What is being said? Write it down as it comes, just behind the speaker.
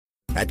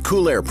At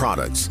Cool Air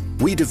Products,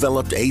 we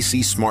developed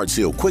AC Smart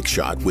Seal Quick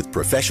Shot with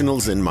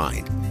professionals in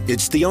mind.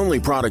 It's the only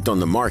product on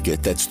the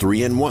market that's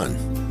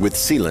 3-in-1, with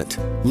sealant,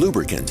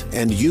 lubricant,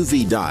 and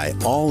UV dye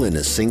all in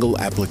a single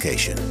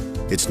application.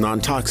 It's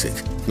non-toxic,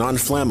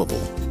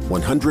 non-flammable,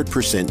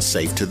 100%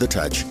 safe to the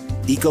touch,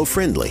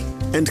 eco-friendly,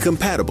 and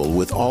compatible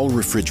with all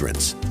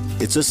refrigerants.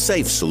 It's a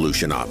safe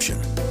solution option,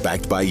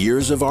 backed by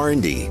years of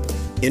R&D,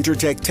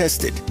 Intertech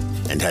tested,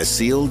 and has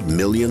sealed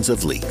millions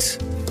of leaks.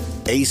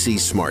 AC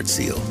Smart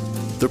Seal,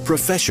 the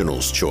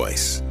professional's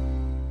choice.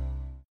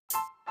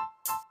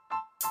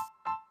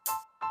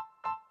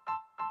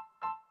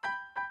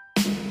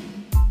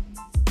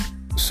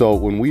 So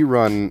when we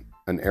run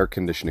an air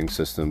conditioning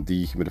system,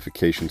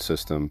 dehumidification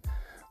system,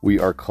 we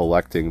are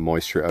collecting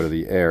moisture out of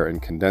the air and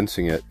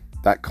condensing it.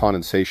 That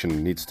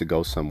condensation needs to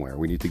go somewhere.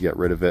 We need to get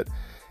rid of it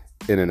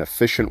in an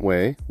efficient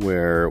way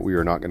where we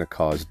are not going to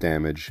cause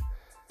damage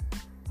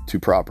to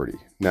property.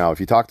 Now, if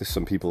you talk to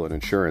some people in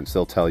insurance,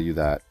 they'll tell you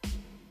that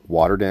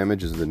water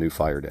damage is the new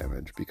fire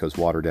damage because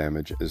water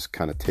damage is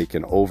kind of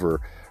taken over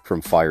from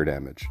fire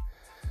damage.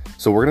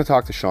 So we're going to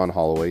talk to Sean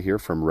Holloway here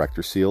from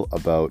RectorSeal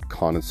about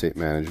condensate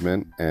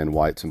management and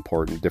why it's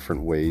important,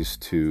 different ways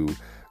to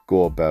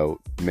go about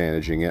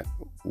managing it,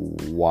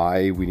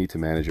 why we need to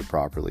manage it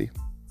properly,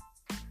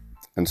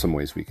 and some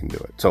ways we can do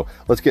it. So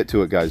let's get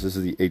to it, guys. This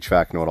is the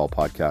HVAC Know It All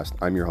podcast.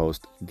 I'm your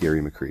host,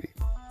 Gary McCready.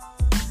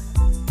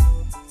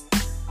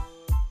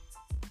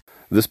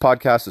 This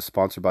podcast is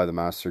sponsored by the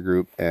Master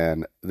Group,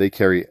 and they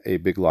carry a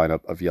big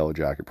lineup of Yellow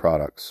Jacket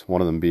products,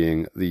 one of them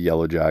being the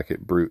Yellow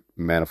Jacket Brute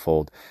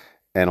Manifold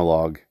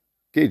Analog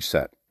Gauge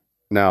Set.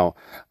 Now,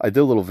 I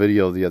did a little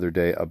video the other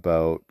day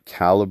about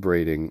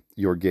calibrating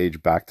your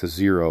gauge back to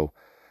zero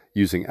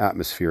using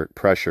atmospheric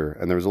pressure,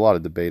 and there was a lot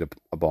of debate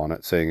upon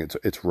it, saying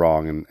it's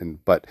wrong,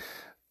 but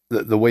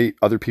the way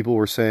other people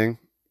were saying,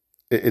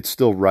 it's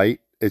still right.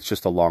 It's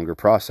just a longer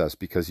process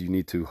because you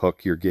need to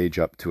hook your gauge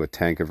up to a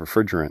tank of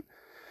refrigerant.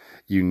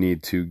 You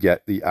need to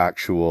get the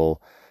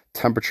actual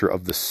temperature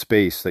of the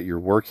space that you're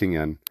working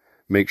in.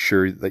 Make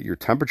sure that your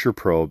temperature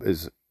probe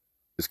is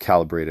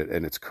calibrated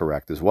and it's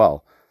correct as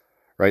well,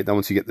 right? Then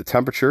once you get the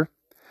temperature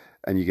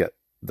and you get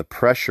the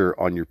pressure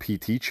on your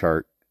PT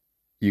chart,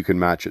 you can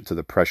match it to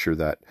the pressure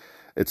that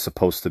it's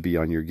supposed to be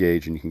on your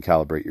gauge, and you can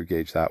calibrate your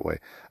gauge that way.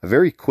 A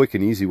very quick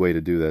and easy way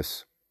to do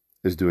this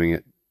is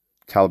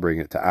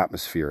calibrating it to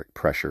atmospheric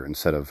pressure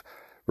instead of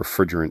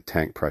refrigerant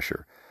tank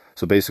pressure.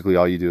 So basically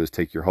all you do is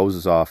take your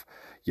hoses off,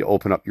 you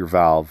open up your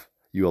valve,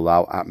 you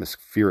allow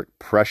atmospheric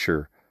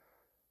pressure,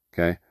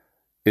 okay,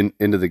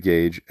 into the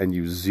gauge, and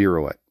you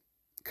zero it.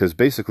 Because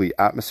basically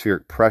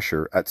atmospheric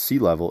pressure at sea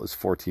level is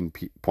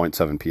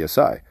 14.7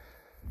 psi,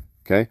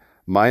 okay,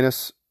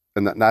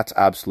 and that's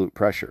absolute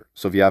pressure.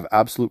 So if you have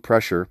absolute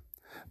pressure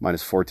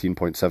minus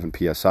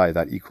 14.7 psi,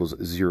 that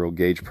equals zero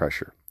gauge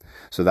pressure.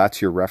 So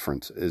that's your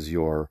reference, is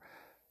your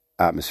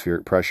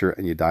atmospheric pressure,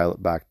 and you dial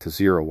it back to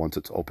zero once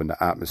it's open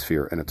to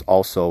atmosphere. And it's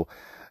also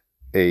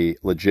a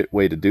legit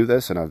way to do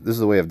this, and this is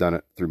the way I've done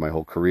it through my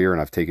whole career, and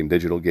I've taken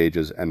digital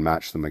gauges and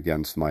matched them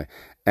against my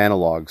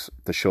analogs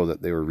to show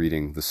that they were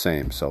reading the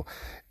same. So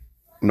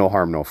no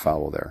harm, no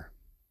foul there.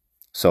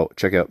 So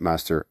check out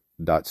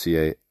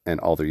master.ca and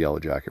all their Yellow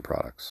Jacket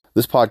products.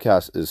 This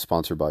podcast is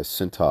sponsored by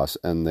Cintas,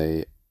 and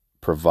they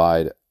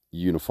provide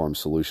uniform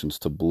solutions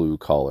to blue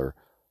collar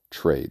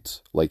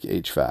trades like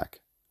HVAC,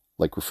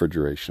 like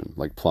refrigeration,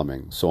 like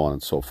plumbing, so on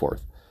and so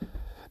forth.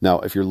 Now,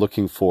 if you're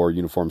looking for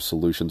uniform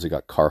solutions, they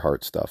got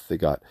Carhartt stuff. They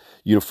got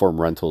uniform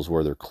rentals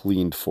where they're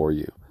cleaned for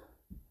you.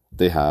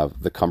 They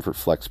have the Comfort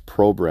Flex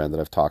Pro brand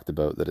that I've talked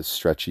about that is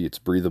stretchy, it's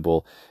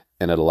breathable,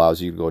 and it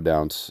allows you to go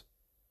down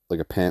like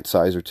a pant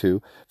size or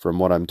two, from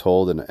what I'm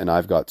told. And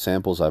I've got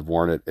samples, I've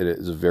worn it. It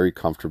is very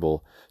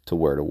comfortable to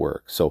wear to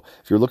work. So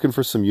if you're looking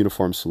for some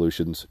uniform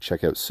solutions,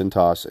 check out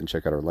Cintas and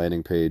check out our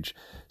landing page,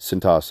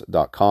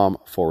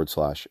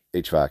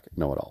 cintas.com/HVAC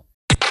Know-It-All.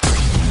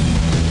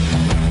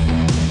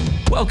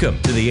 Welcome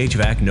to the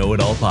HVAC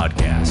Know-It-All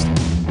podcast.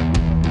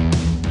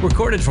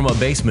 Recorded from a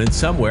basement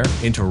somewhere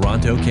in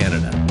Toronto,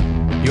 Canada.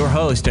 Your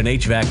host and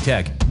HVAC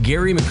tech,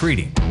 Gary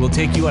McCready, will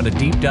take you on a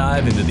deep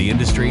dive into the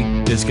industry,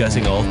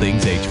 discussing all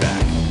things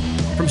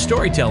HVAC, from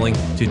storytelling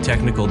to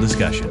technical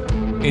discussion.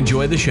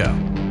 Enjoy the show.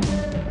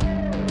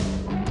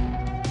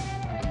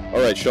 All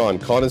right, Sean,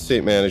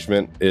 condensate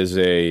management is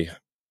to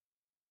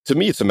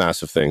me, it's a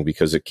massive thing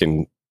because it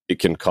can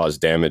cause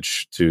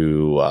damage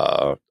to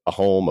a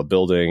home, a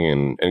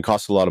building, and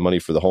cost a lot of money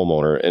for the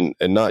homeowner, and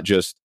not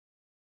just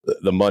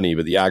the money,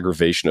 but the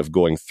aggravation of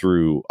going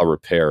through a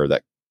repair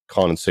that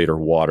condensate or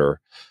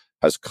water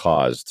has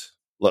caused.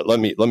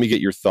 Let me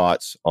get your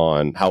thoughts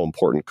on how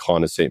important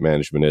condensate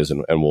management is,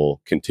 and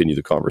we'll continue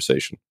the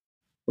conversation.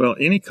 Well,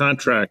 any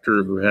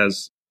contractor who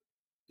has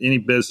any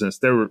business,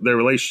 their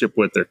relationship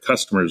with their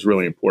customer is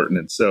really important.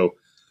 And so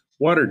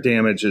water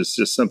damage is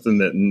just something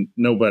that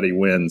nobody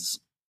wins.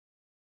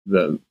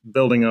 The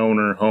building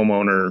owner,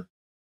 homeowner,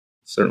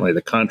 certainly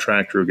the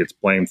contractor who gets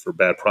blamed for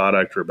bad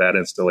product or bad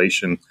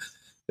installation.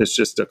 It's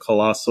just a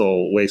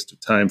colossal waste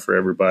of time for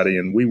everybody.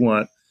 And we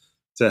want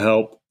to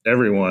help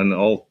everyone,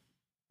 all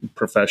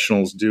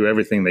professionals, do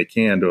everything they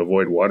can to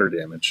avoid water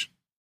damage.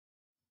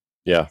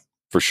 Yeah,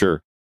 for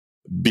sure.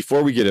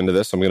 Before we get into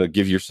this, I'm going to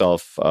give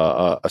yourself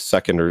a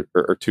second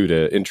or two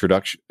to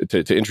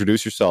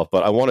introduce yourself.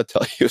 But I want to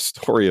tell you a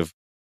story of.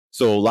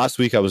 So last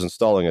week I was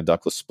installing a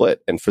ductless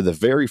split, and for the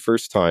very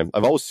first time,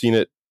 I've always seen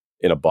it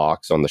in a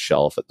box on the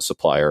shelf at the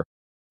supplier.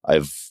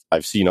 I've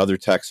seen other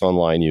techs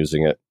online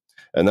using it,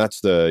 and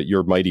that's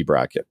your Mighty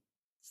bracket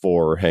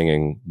for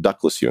hanging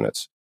ductless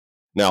units.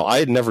 Now, I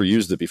had never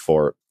used it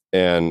before,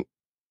 and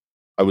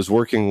I was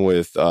working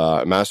with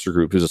Master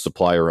Group, who's a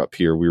supplier up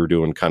here. We were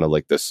doing kind of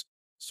like this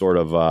sort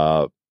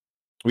of,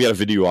 we had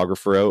a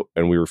videographer out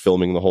and we were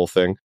filming the whole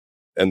thing.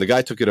 And the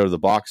guy took it out of the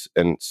box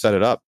and set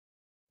it up.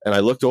 And I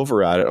looked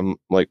over at it. I'm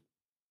like,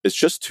 it's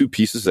just two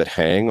pieces that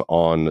hang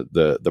on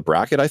the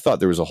bracket. I thought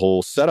there was a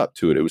whole setup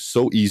to it. It was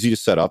so easy to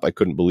set up. I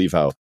couldn't believe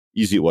how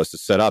easy it was to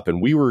set up.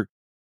 And we were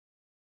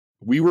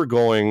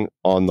going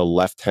on the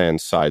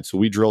left-hand side. So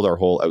we drilled our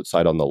hole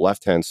outside on the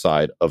left-hand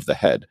side of the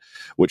head,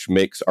 which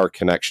makes our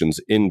connections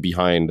in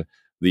behind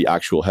the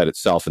actual head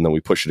itself. And then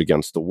we push it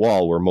against the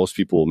wall, where most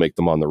people will make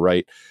them on the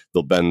right.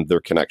 They'll bend their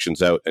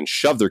connections out and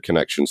shove their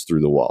connections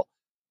through the wall.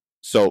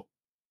 So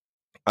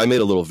I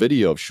made a little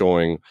video of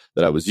showing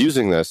that I was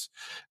using this,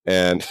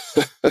 and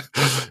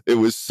it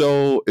was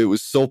so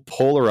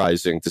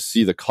polarizing to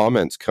see the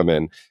comments come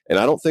in. And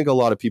I don't think a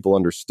lot of people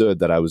understood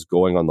that I was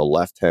going on the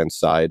left-hand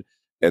side.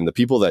 And the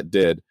people that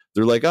did,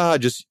 they're like,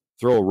 just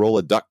throw a roll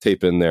of duct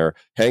tape in there,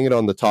 hang it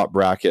on the top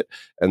bracket,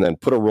 and then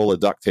put a roll of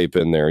duct tape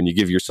in there, and you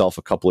give yourself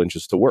a couple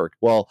inches to work.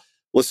 Well,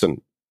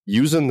 listen,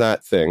 using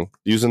that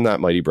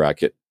Mighty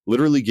bracket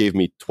literally gave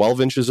me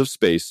 12 inches of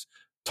space,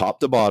 top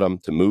to bottom,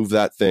 to move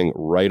that thing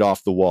right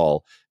off the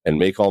wall and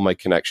make all my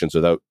connections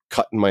without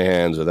cutting my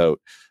hands, without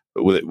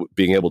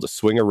being able to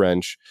swing a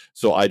wrench.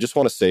 So I just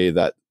want to say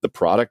that the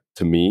product,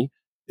 to me,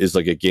 is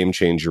like a game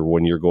changer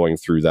when you're going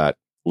through that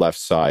left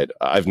side.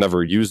 I've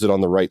never used it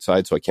on the right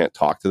side, so I can't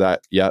talk to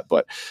that yet.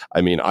 But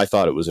I mean, I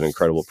thought it was an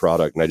incredible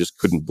product, and I just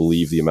couldn't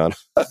believe the amount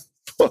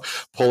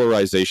of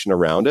polarization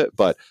around it.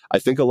 But I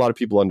think a lot of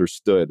people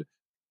understood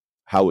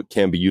how it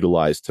can be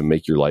utilized to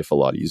make your life a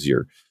lot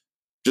easier.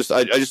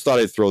 I just thought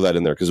I'd throw that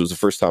in there because it was the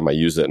first time I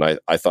used it, and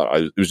I thought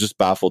it was just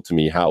baffled to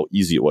me how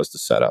easy it was to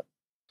set up.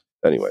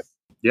 Anyway.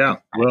 Yeah,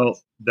 well,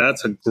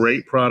 that's a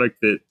great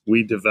product that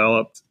we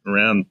developed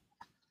around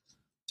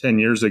 10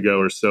 years ago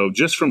or so,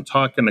 just from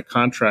talking to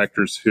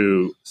contractors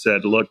who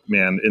said, look,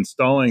 man,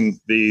 installing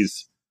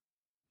these,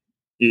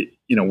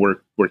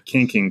 we're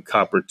kinking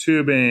copper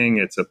tubing.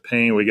 It's a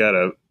pain. We got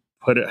to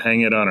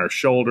hang it on our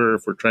shoulder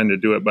if we're trying to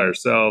do it by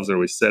ourselves, or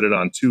we set it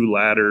on two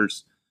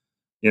ladders.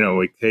 We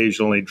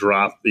occasionally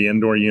drop the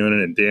indoor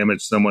unit and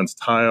damage someone's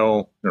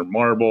tile or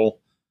marble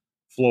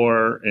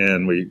floor,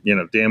 and we,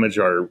 damage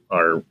our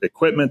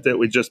equipment that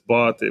we just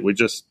bought, that we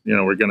just,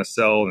 we're going to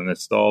sell and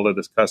install to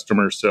this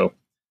customer. So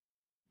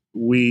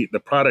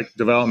the product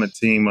development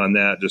team on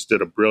that just did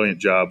a brilliant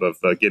job of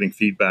getting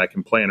feedback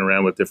and playing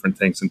around with different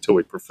things until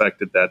we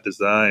perfected that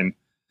design.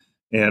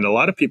 And a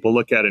lot of people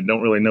look at it and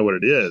don't really know what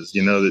it is.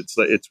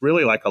 It's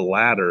really like a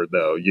ladder,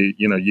 though. You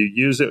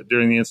use it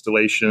during the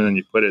installation and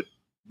you put it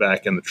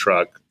back in the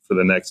truck for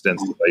the next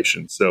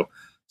installation. So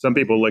some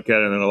people look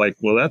at it and they're like,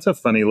 well, that's a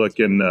funny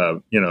looking,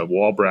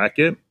 wall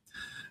bracket,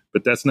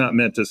 but that's not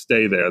meant to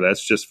stay there.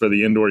 That's just for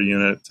the indoor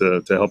unit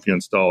to help you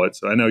install it.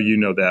 So I know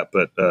that,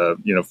 but, for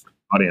the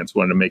audience,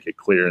 wanted to make it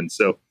clear. And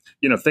so,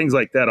 things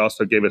like that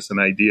also gave us an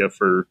idea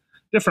for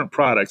different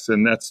products.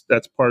 And that's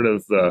part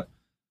of,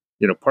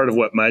 part of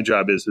what my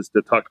job is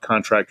to talk to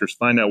contractors,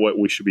 find out what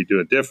we should be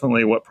doing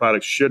differently. What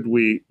products should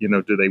we,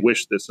 do they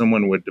wish that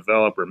someone would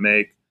develop or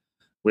make?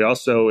 We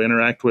also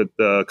interact with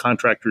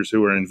contractors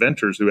who are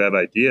inventors who have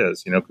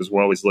ideas, because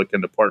we're always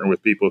looking to partner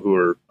with people who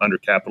are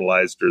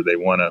undercapitalized, or they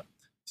want to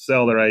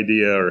sell their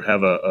idea or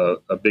have a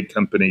big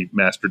company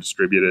master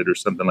distributed or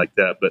something like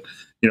that. But,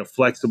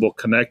 flexible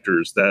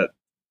connectors, that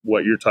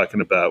what you're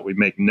talking about, we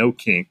make no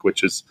kink,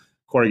 which is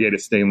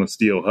corrugated stainless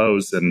steel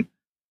hose. And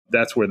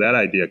that's where that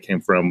idea came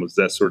from, was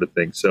that sort of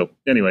thing. So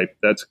anyway,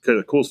 that's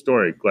a cool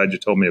story. Glad you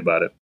told me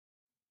about it.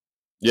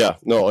 Yeah,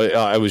 no,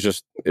 I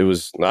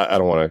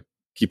don't want to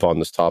keep on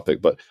this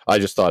topic, but I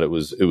just thought it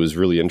was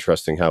really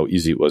interesting how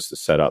easy it was to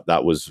set up.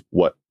 That was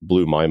what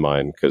blew my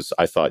mind, because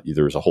I thought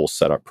there was a whole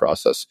setup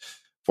process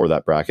for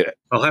that bracket.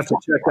 I'll have to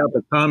check out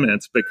the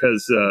comments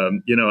because,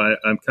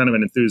 I'm kind of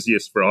an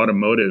enthusiast for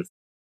automotive.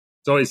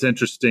 It's always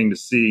interesting to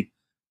see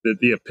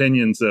the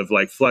opinions of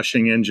like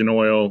flushing engine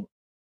oil,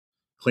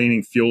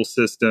 cleaning fuel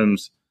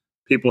systems.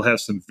 People have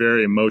some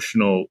very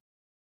emotional,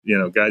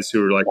 guys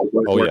who are like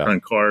work on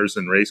cars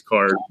and race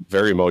cars.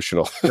 Very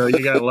emotional. So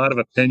you got a lot of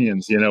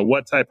opinions,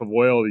 what type of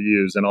oil to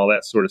use and all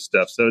that sort of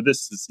stuff. So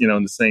this is,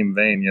 in the same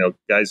vein,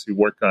 guys who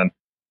work on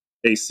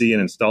AC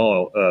and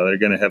install, they're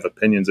going to have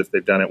opinions if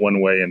they've done it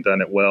one way and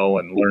done it well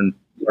and learn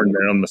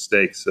their own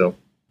mistakes. So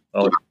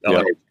I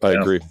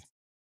agree.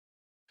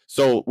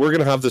 So we're going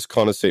to have this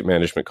condensate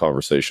management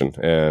conversation,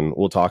 and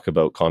we'll talk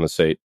about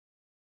condensate,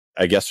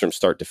 I guess, from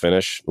start to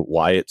finish,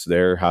 why it's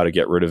there, how to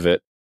get rid of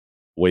it,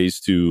 ways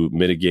to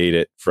mitigate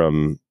it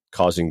from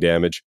causing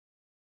damage.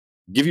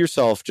 Give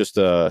yourself just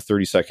a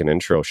 30-second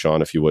intro,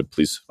 Sean, if you would,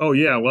 please. Oh,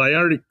 yeah. Well, I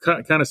already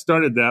kind of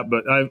started that,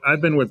 but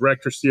I've been with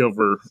RectorSeal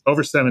for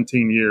over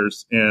 17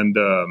 years, and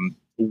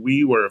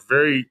we were a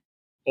very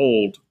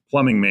old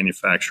plumbing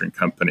manufacturing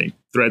company,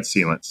 thread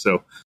sealant.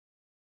 So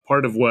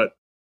part of what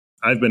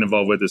I've been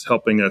involved with is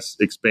helping us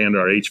expand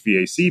our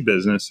HVAC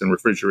business and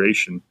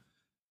refrigeration.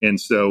 And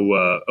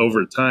so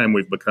over time,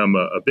 we've become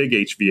a big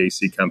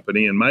HVAC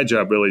company. And my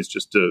job really is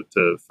just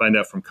to find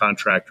out from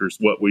contractors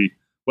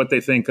what they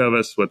think of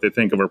us, what they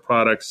think of our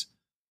products,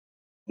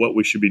 what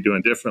we should be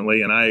doing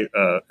differently. And I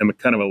am a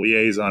kind of a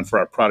liaison for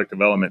our product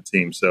development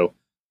team. So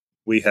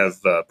we have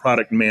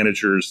product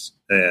managers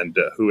and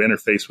who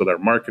interface with our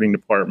marketing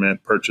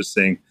department,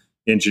 purchasing,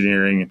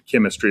 engineering, and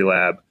chemistry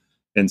lab.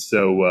 And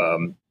so,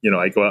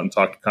 I go out and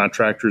talk to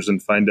contractors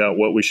and find out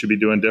what we should be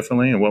doing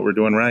differently and what we're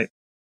doing right.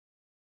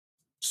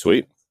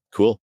 Sweet.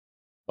 Cool.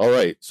 All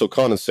right. So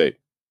condensate.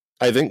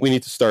 I think we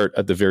need to start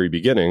at the very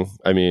beginning.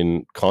 I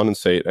mean,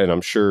 condensate, and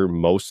I'm sure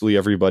mostly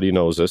everybody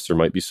knows this. There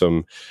might be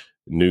some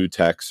new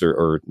techs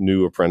or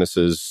new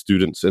apprentices,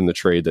 students in the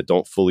trade that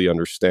don't fully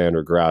understand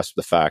or grasp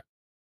the fact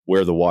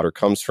where the water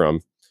comes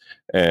from.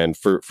 And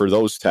for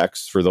those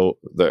techs,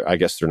 I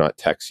guess they're not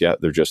techs yet.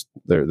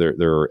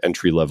 They're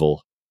entry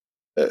level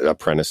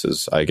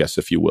apprentices, I guess,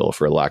 if you will,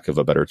 for a lack of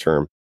a better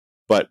term.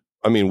 But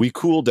I mean, we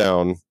cool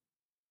down.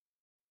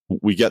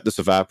 We get this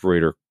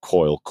evaporator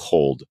coil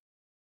cold.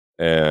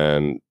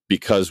 And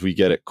because we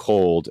get it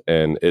cold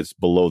and it's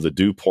below the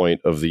dew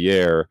point of the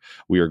air,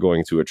 we are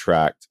going to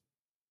attract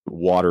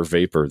water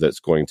vapor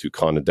that's going to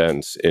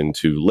condense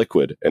into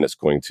liquid, and it's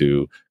going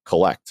to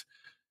collect.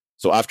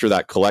 So after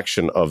that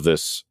collection of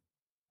this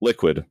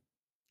liquid,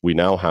 we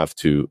now have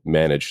to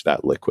manage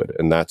that liquid.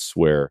 And that's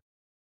where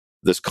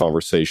this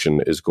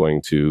conversation is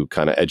going to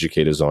kind of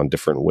educate us on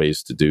different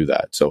ways to do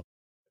that. So,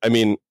 I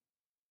mean,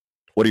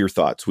 what are your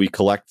thoughts? We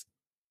collect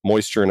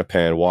moisture in a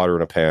pan, water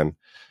in a pan,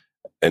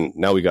 and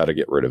now we got to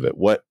get rid of it.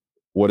 What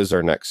is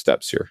our next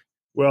steps here?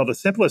 Well, the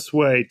simplest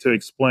way to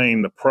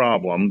explain the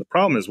problem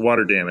is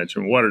water damage,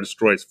 and water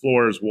destroys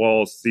floors,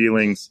 walls,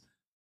 ceilings,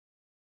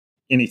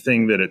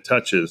 anything that it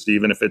touches.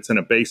 Even if it's in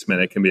a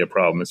basement, it can be a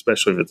problem,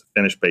 especially if it's a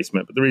finished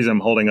basement. But the reason I'm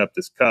holding up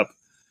this cup,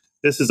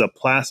 this is a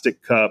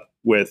plastic cup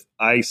with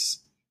ice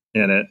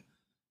in it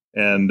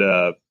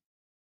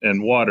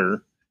and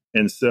water.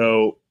 And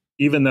so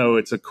even though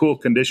it's a cool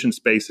conditioned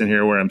space in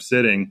here where I'm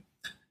sitting,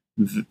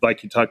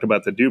 like you talked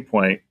about the dew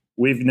point,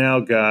 we've now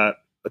got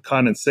a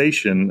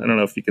condensation. I don't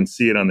know if you can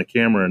see it on the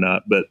camera or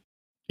not, but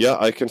yeah,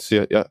 I can see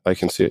it. Yeah, I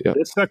can see it. Yeah,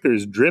 this sucker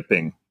is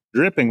dripping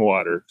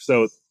water.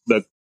 So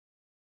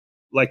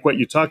like what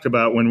you talked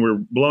about, when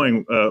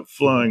we're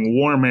flowing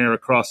warm air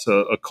across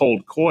a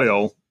cold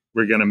coil,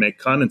 we're going to make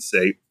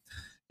condensate,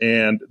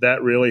 and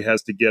that really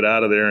has to get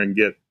out of there and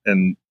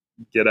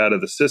get out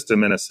of the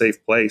system in a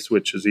safe place,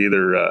 which is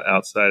either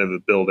outside of the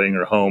building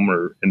or home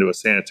or into a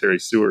sanitary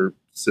sewer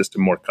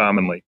system, more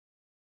commonly,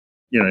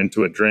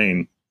 into a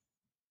drain.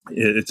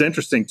 It's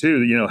interesting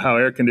too, how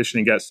air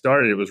conditioning got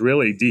started. It was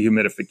really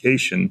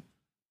dehumidification.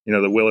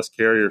 The Willis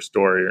Carrier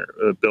story,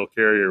 Bill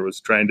Carrier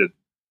was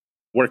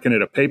working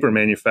at a paper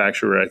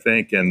manufacturer, I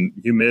think, and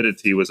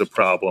humidity was a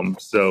problem.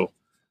 So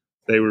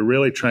they were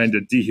really trying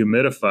to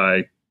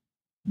dehumidify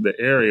the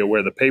area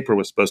where the paper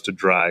was supposed to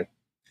dry.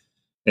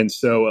 And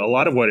so a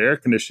lot of what air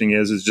conditioning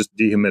is just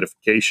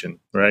dehumidification,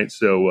 right?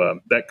 So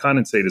that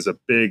condensate is a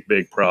big,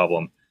 big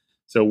problem.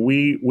 So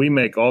we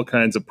make all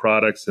kinds of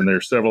products, and there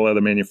are several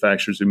other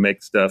manufacturers who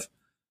make stuff,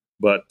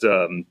 but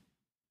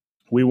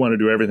we want to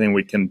do everything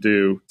we can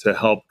do to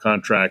help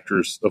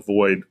contractors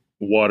avoid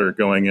water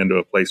going into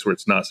a place where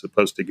it's not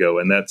supposed to go.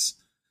 And that's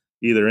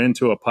either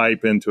into a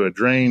pipe, into a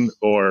drain,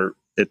 or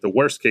at the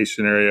worst case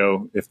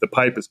scenario, if the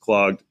pipe is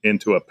clogged,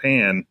 into a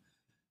pan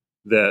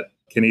that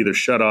can either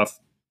shut off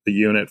the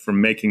unit from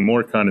making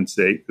more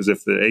condensate, because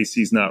if the AC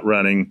is not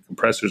running,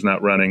 compressor's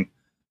not running,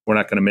 we're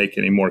not going to make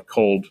any more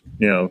cold.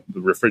 The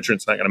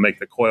refrigerant's not going to make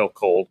the coil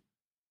cold.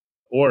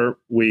 Or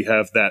we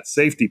have that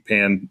safety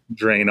pan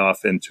drain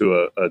off into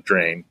a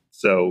drain.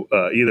 So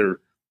either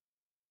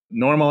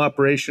normal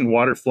operation,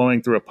 water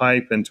flowing through a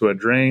pipe into a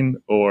drain,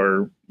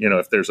 or,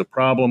 if there's a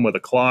problem with a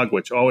clog,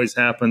 which always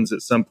happens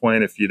at some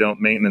point if you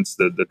don't maintenance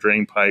the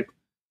drain pipe,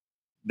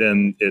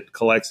 then it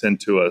collects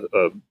into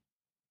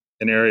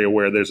an area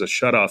where there's a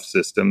shutoff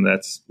system.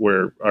 That's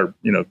where our,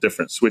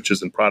 different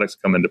switches and products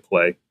come into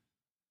play.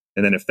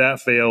 And then if that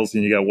fails,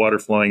 then you got water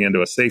flowing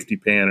into a safety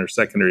pan or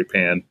secondary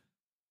pan.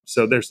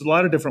 So there's a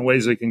lot of different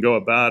ways we can go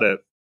about it.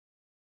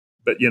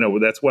 But,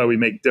 that's why we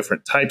make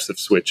different types of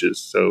switches.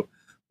 So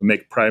we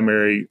make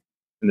primary,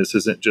 and this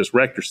isn't just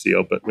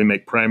RectorSeal, but we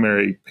make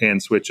primary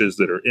pan switches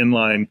that are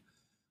inline,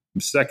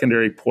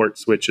 secondary port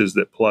switches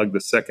that plug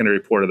the secondary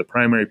port of the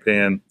primary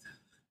pan,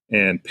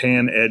 and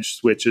pan edge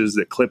switches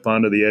that clip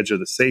onto the edge of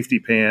the safety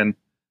pan,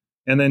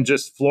 and then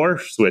just floor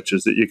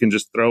switches that you can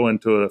just throw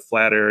into a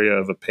flat area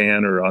of a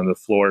pan or on the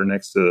floor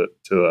next to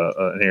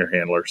an air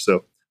handler.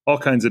 So all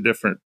kinds of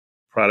different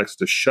products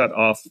to shut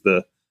off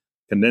the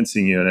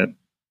condensing unit.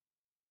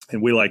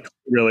 And we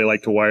really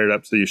like to wire it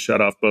up so you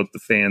shut off both the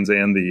fans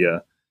and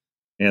the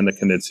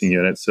condensing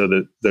unit, so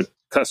that the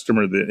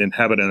customer, the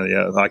inhabitant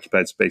of the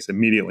occupied space,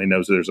 immediately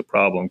knows there's a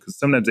problem, because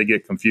sometimes they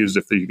get confused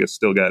if you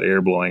still got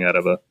air blowing out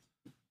of a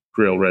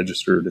grill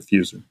register or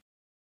diffuser.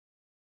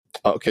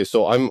 Okay,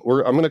 so I'm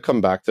going to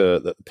come back to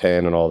the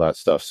pan and all that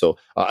stuff. So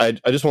I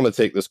just want to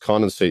take this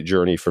condensate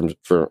journey from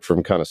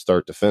kind of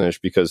start to finish,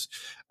 because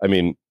I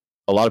mean,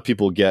 a lot of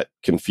people get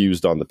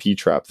confused on the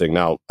P-trap thing.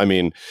 Now, I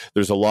mean,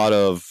 there's a lot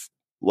of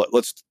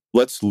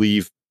let's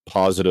leave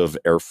positive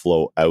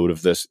airflow out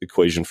of this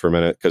equation for a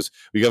minute, because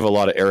we have a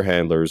lot of air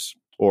handlers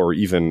or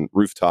even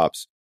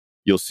rooftops.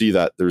 You'll see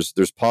that there's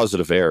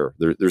positive air.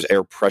 There's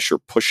air pressure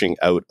pushing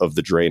out of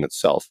the drain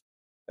itself.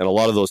 And a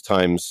lot of those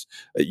times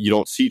you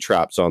don't see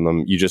traps on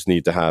them. You just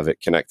need to have it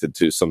connected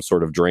to some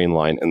sort of drain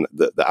line, and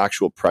the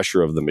actual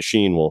pressure of the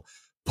machine will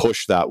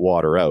push that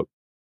water out.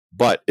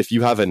 But if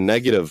you have a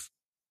negative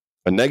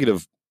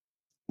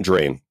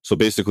drain, so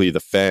basically the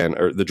fan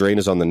or the drain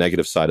is on the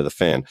negative side of the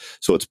fan,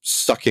 so it's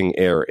sucking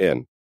air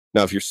in.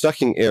 Now, if you're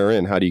sucking air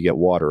in, how do you get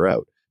water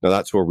out? Now,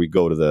 that's where we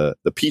go to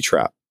the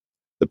P-trap.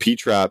 The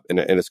P-trap, and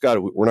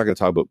we're not going to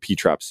talk about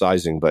P-trap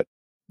sizing, but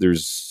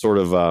there's sort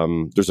of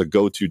there's a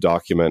go-to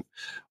document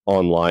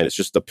online. It's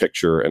just a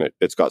picture, and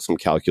it's got some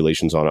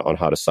calculations on it on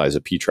how to size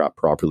a P-trap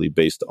properly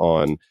based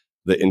on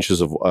the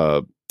inches of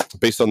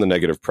based on the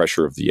negative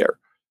pressure of the air,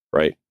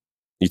 right?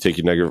 You take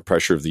your negative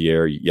pressure of the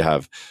air, you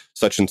have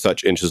such and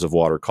such inches of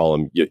water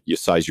column, you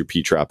size your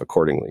P-trap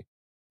accordingly.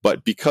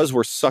 But because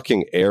we're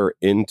sucking air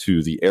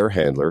into the air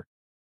handler,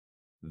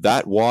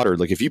 that water,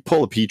 like if you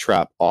pull a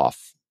P-trap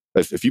off,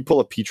 if you pull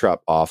a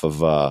P-trap off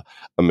of a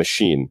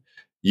machine,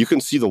 you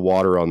can see the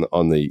water on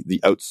the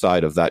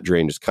outside of that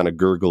drain just kind of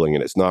gurgling,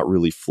 and it's not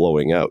really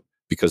flowing out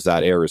because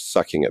that air is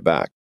sucking it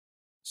back.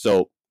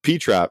 So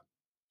P-trap,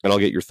 and I'll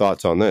get your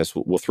thoughts on this,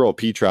 we'll throw a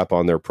P-trap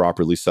on there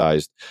properly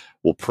sized,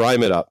 we'll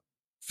prime it up,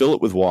 fill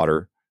it with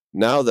water.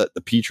 Now that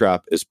the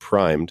P-trap is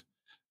primed,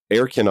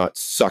 air cannot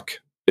suck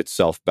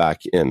itself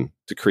back in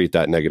to create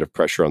that negative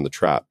pressure on the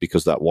trap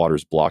because that water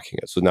is blocking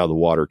it. So now the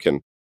water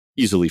can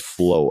easily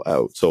flow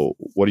out. So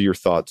what are your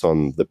thoughts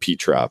on the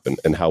P-trap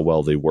and how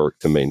well they work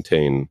to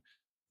maintain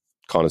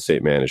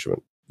condensate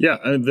management? Yeah,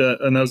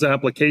 and those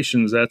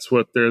applications, that's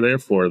what they're there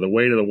for. The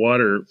weight of the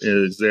water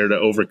is there to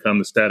overcome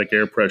the static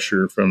air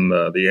pressure from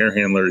the air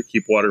handler to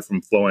keep water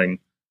from flowing,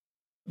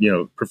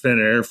 prevent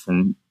air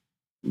from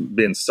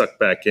being sucked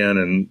back in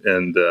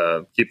and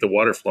keep the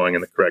water flowing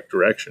in the correct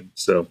direction.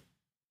 So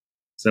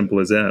simple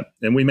as that.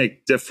 And we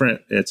make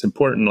it's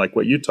important, like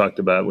what you talked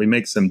about, we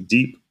make some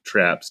deep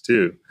traps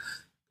too,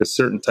 because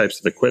certain types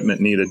of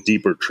equipment need a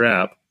deeper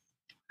trap,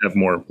 have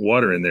more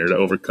water in there to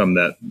overcome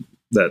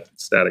that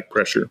static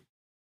pressure.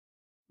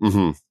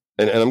 Mm-hmm.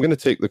 And I'm going to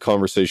take the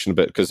conversation a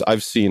bit, because I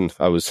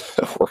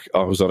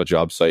was on a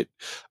job site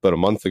about a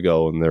month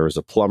ago, and there was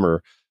a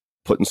plumber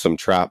putting some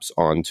traps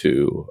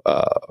onto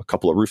a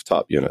couple of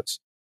rooftop units,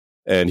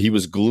 and he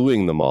was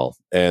gluing them all.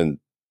 And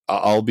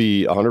I'll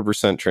be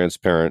 100%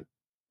 transparent,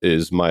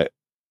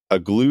 a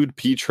glued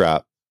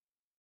P-trap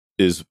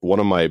is one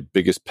of my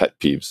biggest pet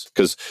peeves.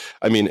 Because,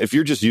 I mean, if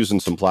you're just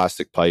using some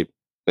plastic pipe,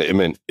 I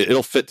mean,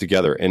 it'll fit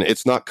together, and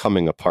it's not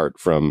coming apart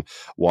from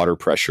water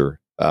pressure,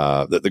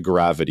 the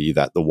gravity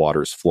that the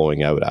water is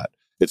flowing out at.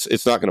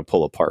 It's not going to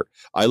pull apart.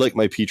 I like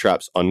my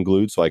P-traps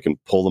unglued so I can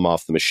pull them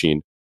off the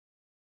machine,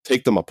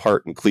 take them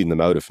apart and clean them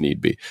out if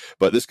need be.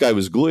 But this guy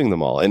was gluing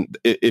them all. And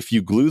if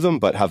you glue them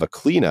but have a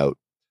clean out,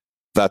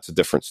 that's a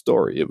different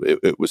story.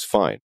 It was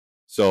fine.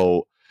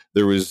 So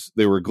they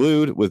were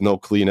glued with no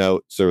clean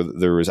out. So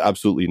there was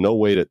absolutely no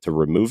way to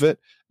remove it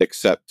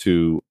except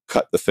to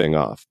cut the thing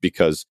off,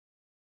 because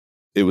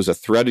it was a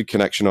threaded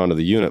connection onto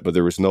the unit, but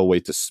there was no way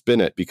to spin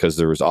it because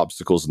there was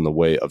obstacles in the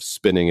way of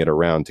spinning it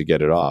around to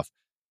get it off.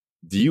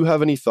 Do you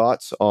have any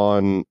thoughts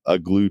on a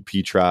glued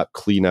P-trap,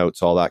 clean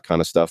outs, all that kind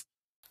of stuff?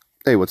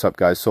 Hey, what's up,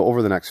 guys? So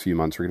over the next few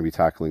months, we're going to be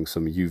tackling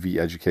some UV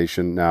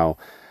education. Now,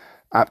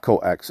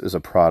 APCO X is a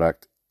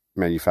product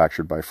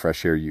manufactured by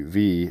Fresh Air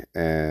UV,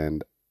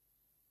 and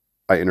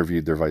I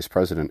interviewed their vice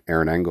president,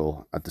 Aaron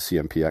Engel, at the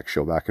CMPX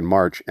show back in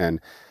March,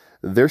 and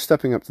they're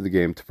stepping up to the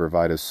game to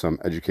provide us some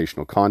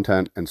educational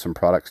content and some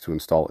products to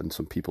install in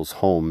some people's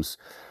homes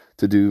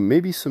to do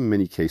maybe some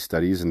mini case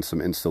studies and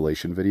some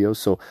installation videos.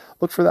 So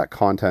look for that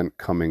content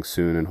coming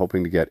soon, and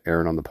hoping to get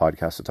Aaron on the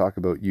podcast to talk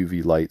about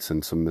UV lights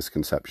and some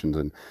misconceptions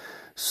and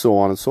so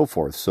on and so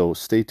forth. So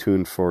stay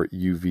tuned for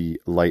UV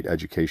light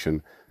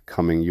education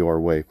coming your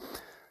way.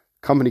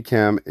 Company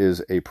Cam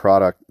is a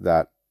product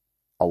that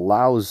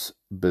allows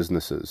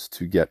businesses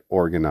to get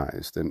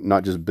organized, and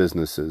not just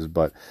businesses,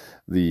 but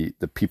the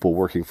people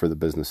working for the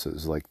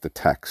businesses, like the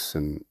techs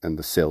and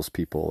the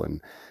salespeople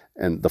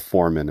and the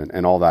foreman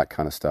and all that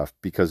kind of stuff.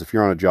 Because if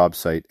you're on a job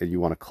site and you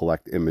want to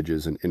collect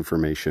images and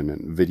information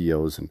and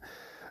videos and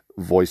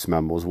voice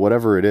memos,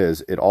 whatever it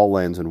is, it all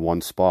lands in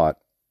one spot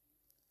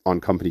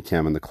on Company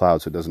Cam in the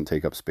cloud, so it doesn't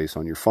take up space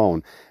on your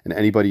phone. And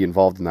anybody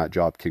involved in that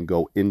job can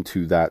go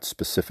into that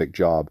specific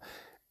job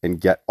and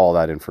get all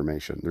that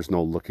information. There's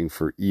no looking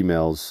for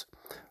emails,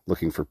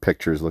 looking for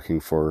pictures, looking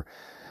for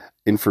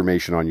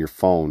information on your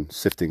phone,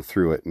 sifting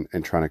through it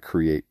and trying to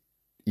create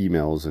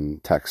emails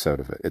and texts out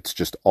of it. It's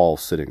just all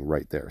sitting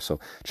right there. So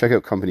check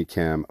out Company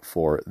Cam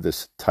for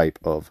this type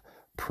of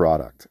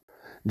product.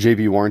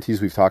 JB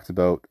Warranties, we've talked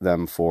about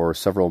them for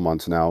several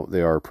months now.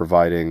 They are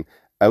providing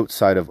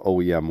outside of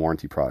OEM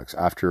warranty products,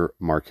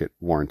 aftermarket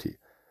warranty,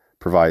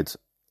 provides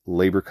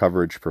labor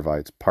coverage,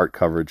 provides part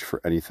coverage for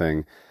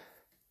anything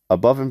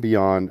above and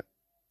beyond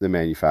the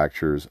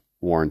manufacturer's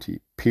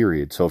warranty,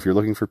 period. So if you're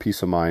looking for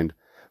peace of mind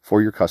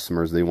for your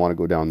customers, they want to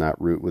go down that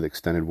route with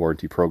extended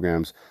warranty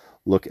programs,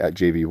 look at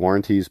JB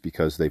Warranties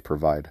because they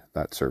provide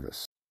that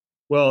service.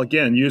 Well,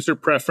 again, user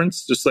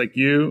preference, just like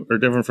you, are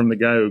different from the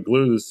guy who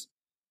glues.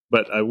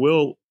 But I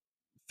will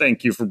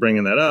thank you for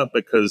bringing that up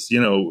because,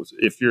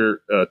 if you're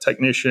a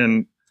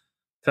technician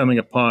coming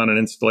upon an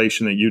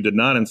installation that you did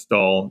not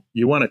install,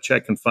 you want to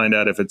check and find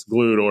out if it's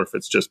glued or if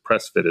it's just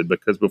press fitted,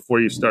 because before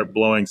you start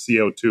blowing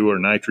CO2 or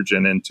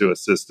nitrogen into a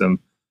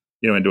system,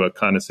 into a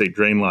condensate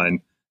drain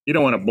line, you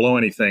don't want to blow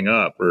anything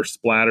up or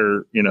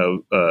splatter,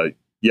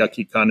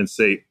 yucky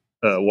condensate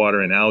water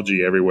and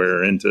algae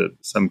everywhere into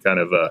some kind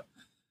of a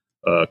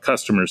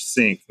customer's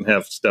sink and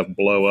have stuff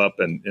blow up,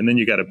 and then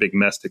you got a big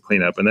mess to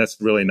clean up, and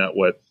that's really not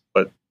what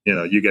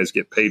you guys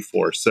get paid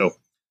for. So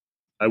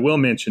I will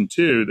mention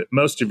too that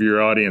most of your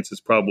audience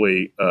is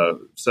probably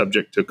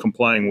subject to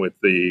complying with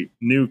the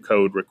new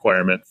code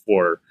requirement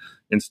for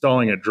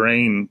installing a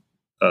drain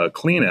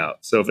clean out.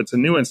 So if it's a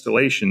new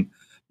installation,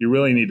 you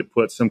really need to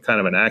put some kind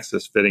of an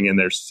access fitting in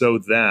there so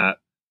that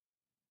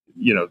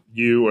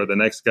you or the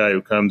next guy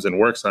who comes and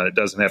works on it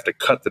doesn't have to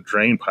cut the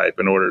drain pipe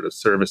in order to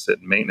service it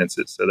and maintenance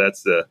it. So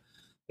that's the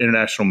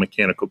International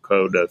Mechanical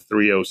Code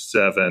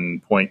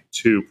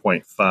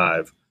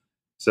 307.2.5.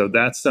 So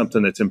that's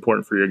something that's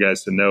important for your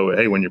guys to know.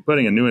 Hey, when you're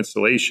putting a new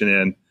installation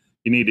in,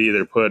 you need to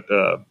either put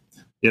a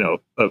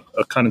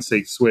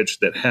condensate switch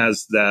that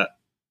has that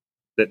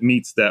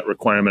meets that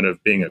requirement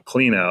of being a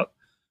clean out,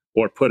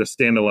 or put a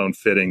standalone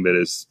fitting that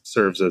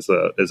serves as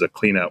a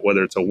clean out,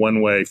 whether it's a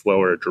one-way flow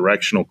or a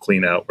directional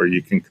clean out where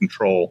you can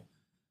control,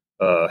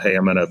 hey,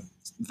 I'm going to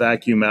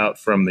vacuum out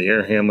from the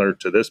air handler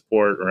to this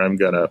port, or I'm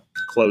going to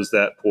close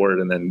that port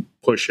and then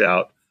push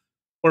out,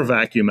 or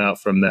vacuum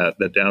out from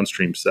the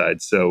downstream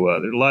side. So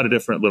there's a lot of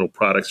different little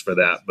products for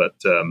that, but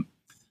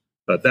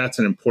that's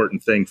an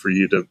important thing for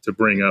you to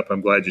bring up.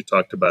 I'm glad you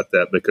talked about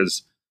that,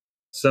 because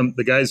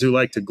the guys who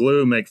like to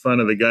glue make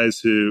fun of the guys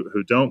who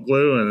don't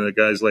glue, and the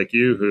guys like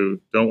you who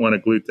don't want to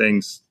glue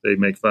things, they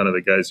make fun of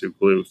the guys who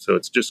glue. So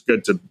it's just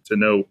good to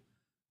know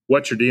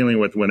what you're dealing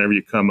with whenever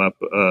you come up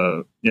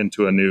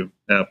into a new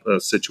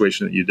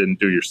situation that you didn't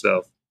do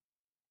yourself.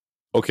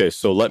 Okay,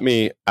 so let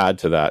me add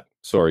to that.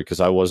 Sorry, because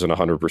I wasn't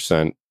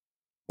 100%.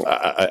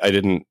 I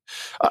didn't.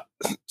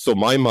 So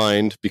my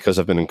mind, because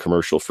I've been in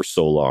commercial for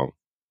so long,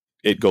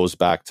 it goes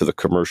back to the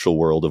commercial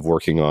world of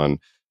working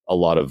on a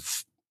lot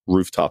of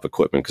rooftop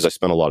equipment, because I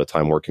spent a lot of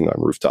time working on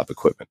rooftop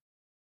equipment.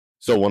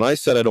 So when I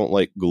said I don't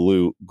like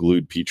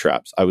glued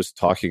P-traps, I was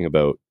talking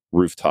about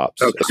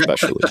rooftops,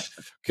 especially.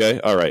 Okay.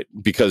 All right.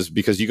 Because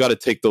you got to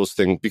take those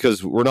things,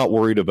 because we're not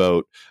worried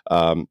about,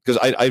 because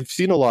I've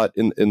seen a lot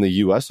in the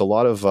US, a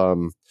lot of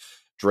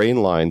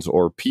drain lines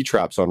or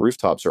P-traps on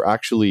rooftops are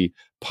actually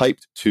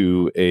piped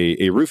to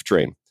a roof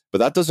drain, but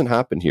that doesn't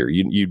happen here.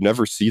 You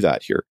never see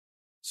that here.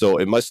 So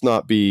it must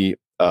not be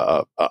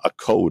a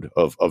code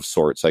of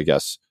sorts, I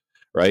guess.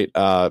 Right.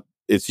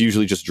 It's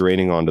usually just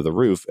draining onto the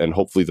roof, and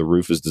hopefully the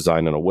roof is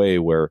designed in a way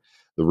where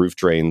the roof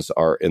drains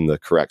are in the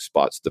correct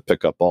spots to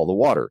pick up all the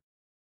water.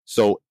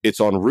 So it's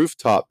on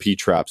rooftop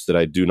P-traps that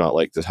I do not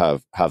like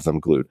to have them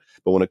glued.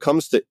 But when it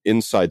comes to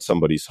inside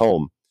somebody's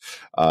home,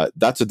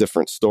 that's a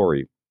different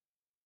story.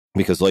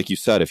 Because like you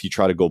said, if you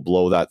try to go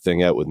blow that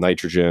thing out with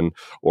nitrogen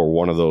or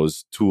one of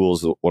those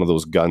tools, one of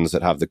those guns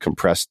that have the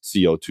compressed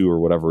CO2 or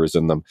whatever is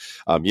in them,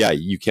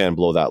 you can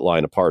blow that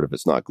line apart if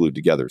it's not glued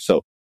together.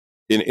 So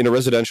in a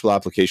residential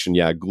application,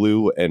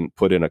 glue and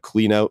put in a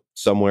clean out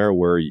somewhere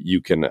where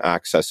you can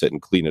access it and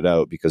clean it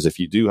out. Because if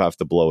you do have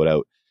to blow it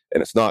out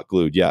and it's not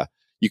glued,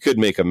 you could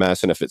make a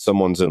mess. And if it's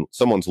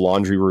someone's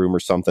laundry room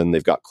or something,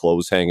 they've got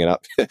clothes hanging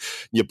up,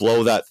 you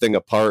blow that thing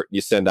apart, you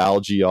send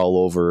algae all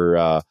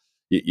over,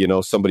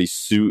 somebody's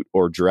suit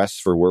or dress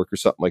for work or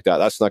something like that.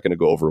 That's not going to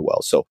go over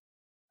well. So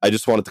I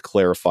just wanted to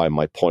clarify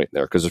my point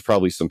there, because there's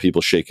probably some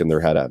people shaking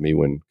their head at me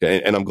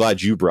and I'm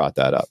glad you brought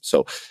that up.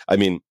 So, I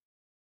mean,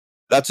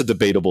 that's a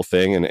debatable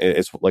thing. And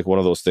it's like one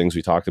of those things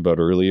we talked about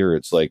earlier.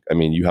 It's like, I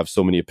mean, you have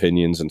so many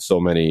opinions and so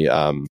many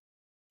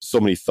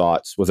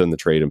thoughts within the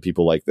trade, and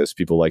people like this,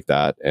 people like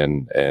that.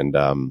 And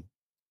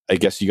I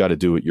guess you got to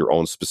do it your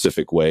own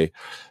specific way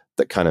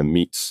that kind of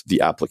meets the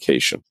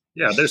application.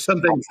 Yeah, there's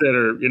some things that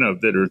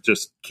are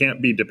just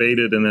can't be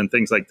debated. And then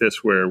things like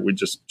this where we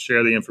just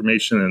share the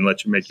information and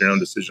let you make your own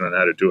decision on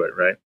how to do it.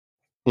 Right.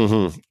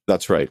 Mm-hmm.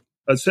 That's right.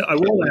 So I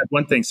will add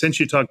one thing. Since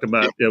you talked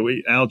about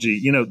algae,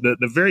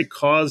 the very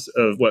cause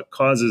of what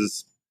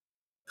causes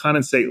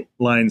condensate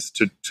lines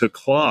to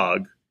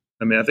clog.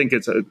 I mean, I think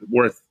it's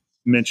worth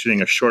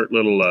mentioning a short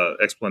little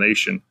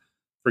explanation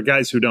for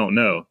guys who don't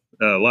know.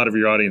 a lot of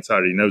your audience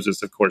already knows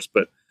this, of course,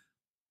 but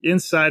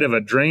inside of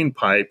a drain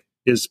pipe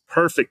is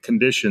perfect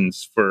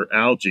conditions for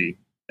algae.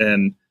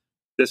 And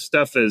this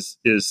stuff it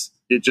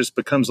just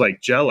becomes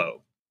like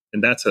Jello.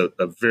 And that's a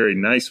very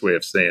nice way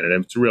of saying it.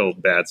 It's real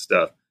bad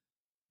stuff.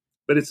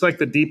 But it's like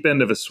the deep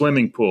end of a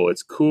swimming pool.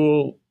 It's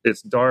cool,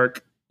 it's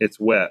dark, it's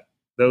wet.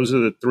 Those are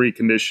the three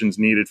conditions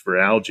needed for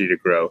algae to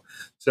grow.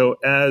 So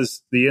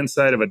as the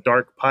inside of a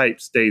dark pipe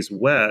stays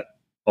wet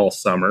all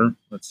summer,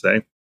 let's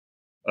say,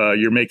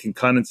 you're making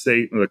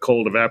condensate in the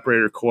cold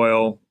evaporator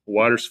coil,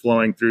 water's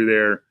flowing through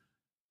there.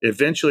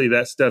 Eventually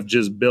that stuff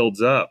just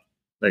builds up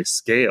like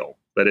scale,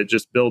 but it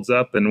just builds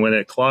up. And when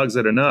it clogs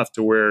it enough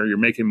to where you're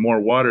making more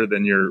water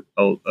than you're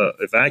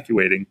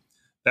evacuating,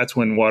 that's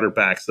when water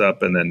backs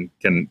up and then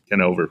can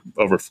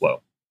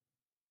overflow.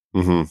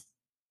 Mm-hmm.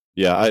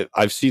 Yeah,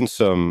 I've seen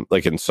some,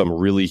 like in some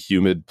really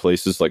humid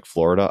places like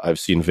Florida, I've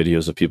seen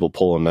videos of people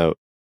pulling out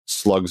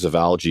slugs of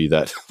algae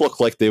that looked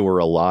like they were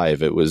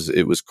alive. It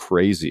was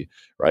crazy,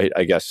 right?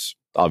 I guess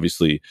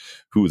obviously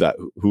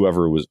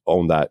whoever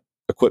owned that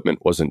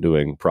equipment wasn't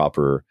doing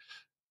proper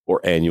or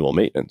annual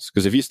maintenance.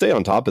 Because if you stay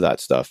on top of that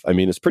stuff, I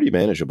mean, it's pretty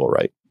manageable,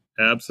 right?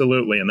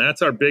 Absolutely. And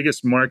that's our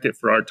biggest market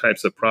for our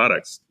types of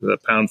products, the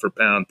pound for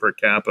pound per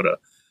capita,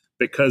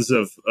 because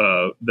of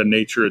the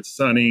nature. It's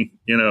sunny,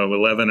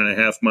 11 and a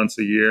half months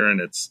a year, and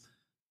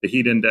the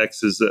heat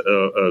index is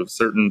a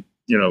certain,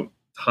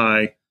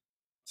 high.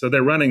 So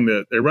they're running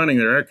their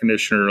air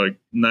conditioner like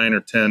 9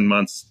 or 10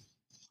 months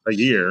a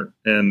year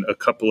and a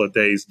couple of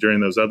days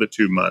during those other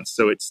 2 months.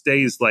 So it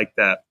stays like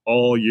that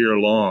all year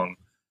long.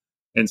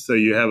 And so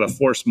you have a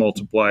force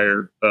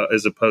multiplier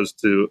as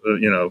opposed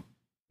to,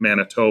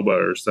 Manitoba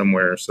or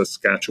somewhere,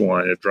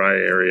 Saskatchewan, a dry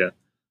area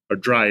or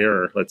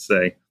drier, let's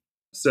say.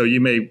 So you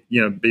may,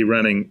 be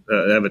running,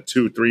 have a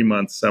 2-3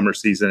 month summer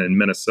season in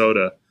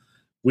Minnesota.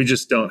 We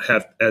just don't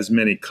have as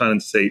many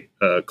condensate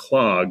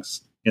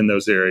clogs in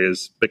those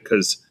areas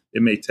because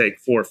it may take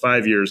 4 or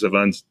 5 years of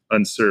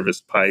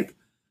unserviced pipe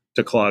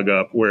to clog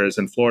up. Whereas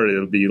in Florida,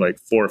 it'll be like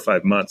 4 or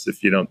 5 months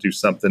if you don't do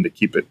something to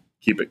keep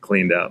it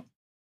cleaned out.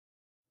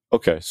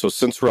 Okay. So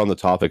since we're on the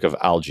topic of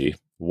algae,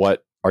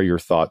 what are your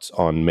thoughts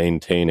on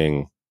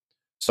maintaining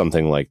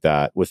something like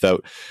that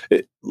without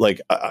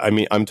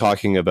I'm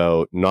talking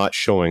about not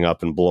showing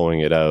up and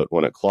blowing it out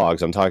when it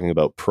clogs. I'm talking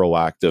about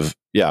proactive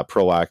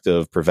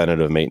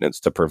preventative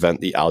maintenance to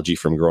prevent the algae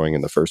from growing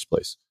in the first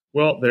place.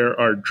 Well, there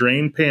are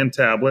drain pan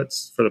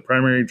tablets for the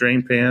primary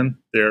drain pan.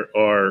 There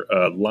are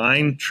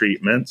line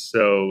treatments.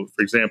 So,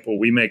 for example,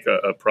 we make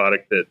a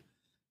product that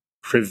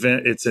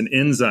it's an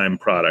enzyme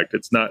product.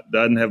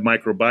 Doesn't have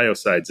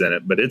microbiocides in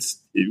it, but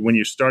when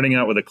you're starting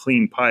out with a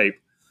clean pipe,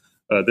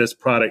 this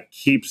product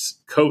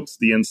coats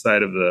the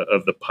inside of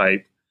the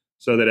pipe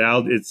so that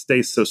it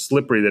stays so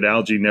slippery that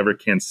algae never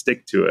can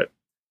stick to it.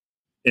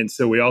 And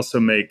so we also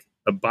make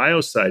a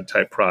biocide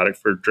type product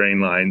for drain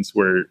lines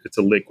where it's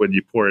a liquid,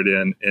 you pour it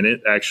in, and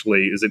it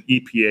actually is an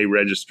EPA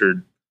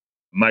registered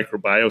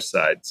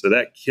microbiocide. So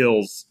that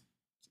kills,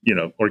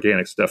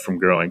 organic stuff from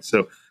growing. So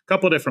a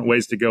couple of different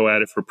ways to go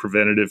at it for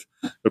preventative.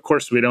 Of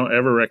course, we don't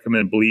ever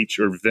recommend bleach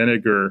or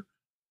vinegar,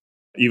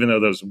 even though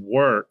those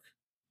work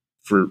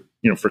for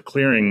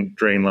clearing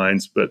drain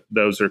lines, but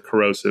those are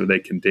corrosive. They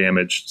can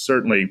damage.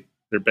 Certainly,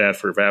 they're bad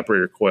for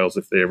evaporator coils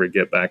if they ever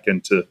get back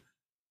into,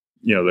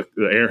 the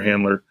air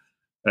handler,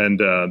 and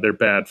they're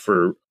bad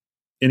for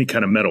any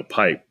kind of metal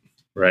pipe,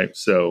 right?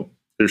 So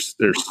there's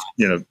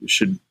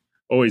should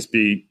always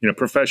be,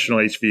 professional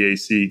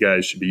HVAC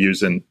guys should be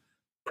using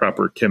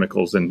proper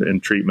chemicals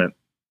and treatment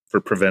for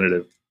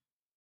preventative.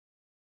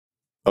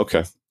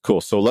 Okay,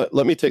 cool. So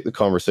let me take the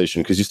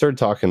conversation because you started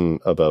talking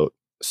about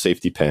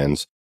safety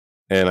pans.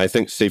 And I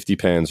think safety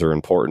pans are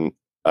important,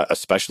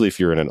 especially if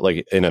you're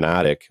in an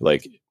attic.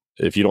 Like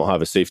if you don't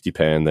have a safety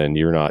pan, then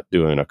you're not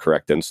doing a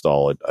correct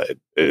install,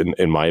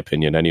 in my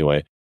opinion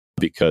anyway,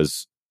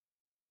 because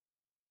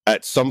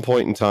at some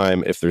point in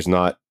time, if there's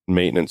not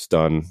maintenance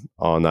done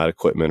on that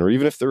equipment, or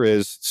even if there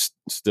is,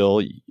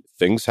 still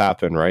things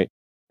happen, right?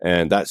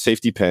 And that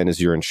safety pan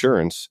is your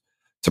insurance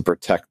to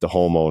protect the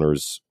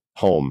homeowner's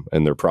home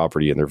and their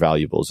property and their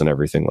valuables and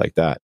everything like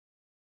that.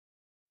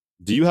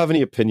 Do you have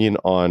any opinion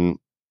on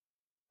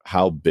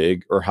how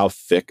big or how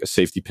thick a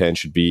safety pan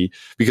should be?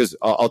 Because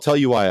I'll tell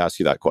you why I ask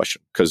you that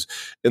question. Because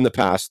in the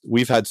past,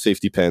 we've had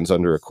safety pans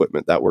under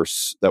equipment that were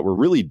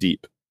really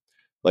deep.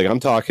 Like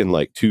I'm talking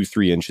like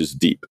 2-3 inches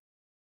deep.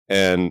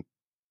 And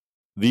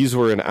these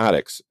were in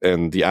attics,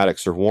 and the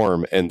attics are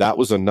warm. And that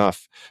was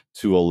enough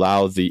to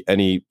allow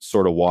any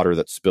sort of water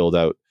that spilled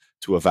out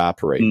to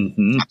evaporate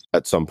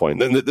at some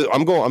point.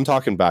 I'm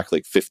talking back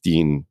like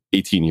 15,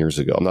 18 years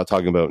ago. I'm not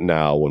talking about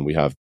now when we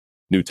have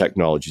new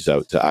technologies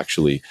out to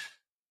actually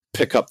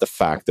pick up the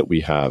fact that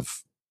we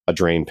have a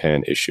drain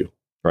pan issue,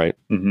 right?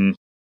 Mm-hmm.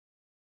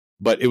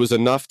 But it was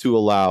enough to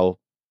allow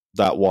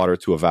that water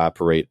to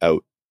evaporate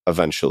out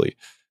eventually,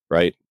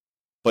 right?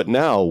 But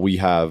now we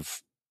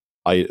have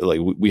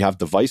we have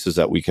devices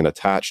that we can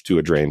attach to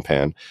a drain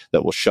pan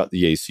that will shut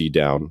the AC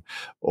down,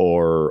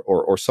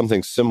 or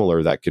something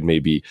similar that could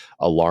maybe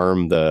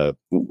alarm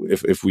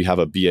if we have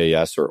a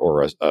BAS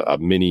or a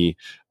mini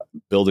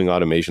building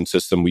automation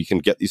system. We can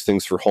get these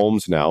things for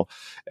homes now,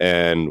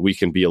 and we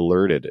can be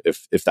alerted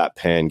if that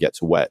pan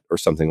gets wet or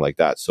something like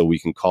that. So we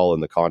can call in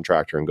the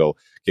contractor and go,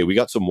 okay, we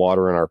got some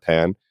water in our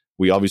pan.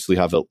 We obviously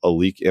have a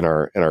leak in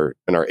our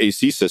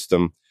AC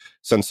system.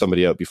 Send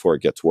somebody out before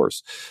it gets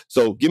worse.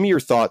 So give me your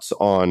thoughts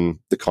on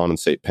the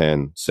condensate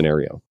pan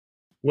scenario.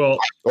 Well,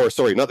 or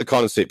sorry, not the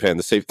condensate pan,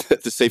 the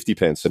safety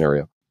pan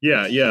scenario.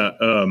 Yeah.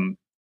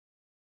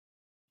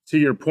 To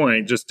your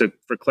point,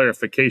 for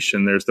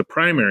clarification, there's the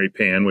primary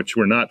pan, which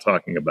we're not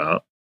talking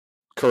about.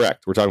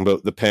 Correct. We're talking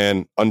about the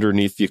pan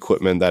underneath the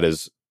equipment that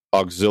is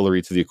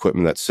auxiliary to the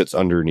equipment that sits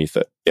underneath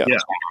it. Yeah.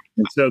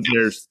 And so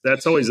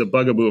that's always a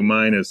bugaboo of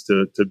mine, is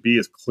to be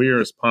as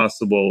clear as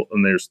possible.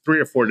 And there's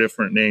 3 or 4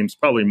 different names,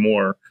 probably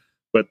more,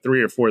 but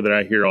 3 or 4 that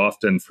I hear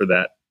often for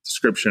that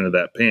description of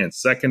that pan: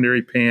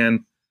 secondary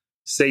pan,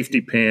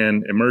 safety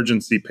pan,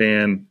 emergency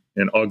pan,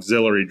 and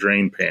auxiliary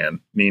drain pan,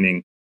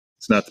 meaning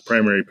it's not the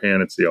primary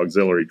pan, it's the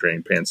auxiliary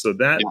drain pan. So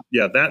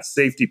that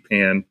safety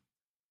pan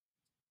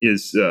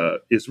is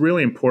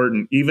really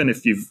important, even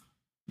if you've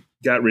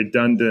got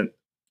redundant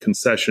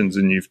concessions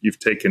and you've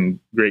taken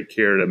great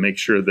care to make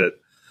sure that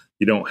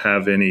you don't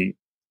have any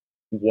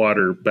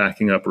water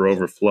backing up or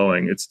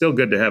overflowing. It's still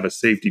good to have a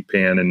safety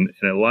pan, and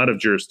a lot of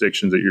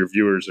jurisdictions that your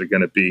viewers are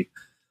going to be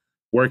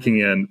working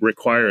in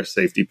require a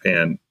safety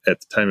pan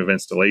at the time of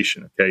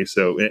installation. Okay,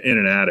 so in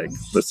an attic,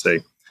 let's say.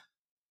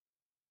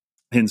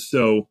 And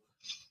so,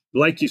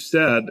 like you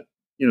said,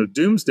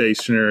 doomsday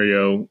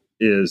scenario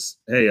is,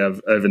 hey,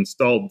 I've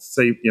installed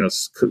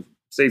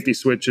safety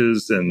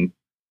switches and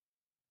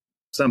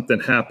something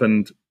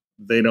happened,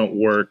 they don't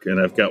work,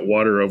 and I've got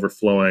water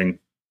overflowing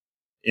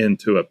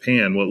into a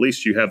pan. Well, at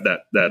least you have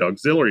that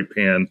auxiliary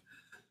pan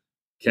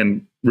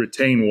can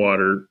retain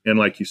water. And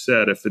like you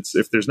said, if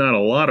there's not a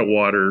lot of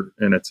water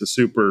and it's a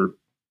super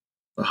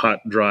hot,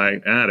 dry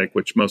attic,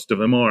 which most of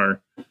them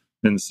are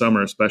in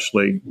summer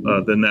especially,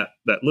 then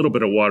that little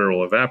bit of water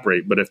will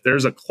evaporate. But if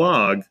there's a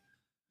clog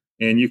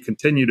and you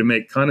continue to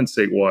make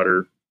condensate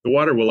water, the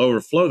water will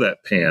overflow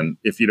that pan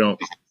if you don't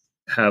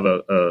have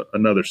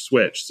another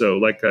switch. So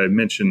like I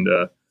mentioned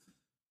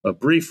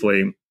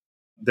briefly,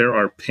 there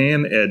are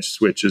pan edge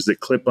switches that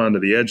clip onto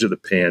the edge of the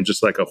pan,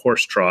 just like a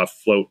horse trough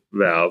float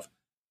valve,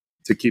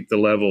 to keep the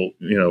level.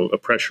 A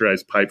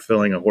pressurized pipe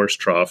filling a horse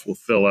trough will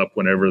fill up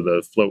whenever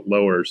the float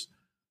lowers,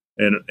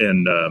 and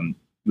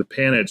the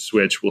pan edge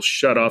switch will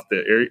shut off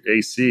the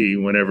AC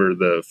whenever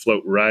the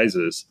float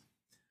rises.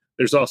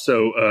 There's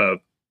also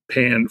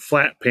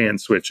flat pan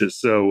switches.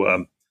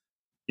 So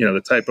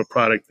the type of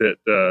product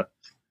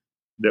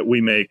that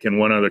we make and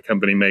one other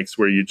company makes,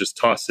 where you just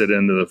toss it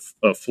into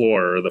the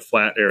floor or the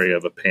flat area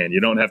of a pan. You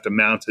don't have to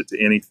mount it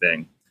to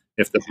anything.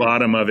 If the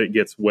bottom of it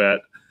gets wet,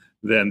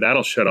 then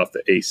that'll shut off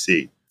the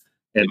AC.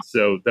 And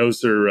so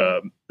those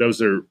are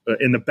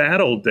in the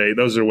bad old day,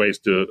 those are ways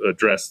to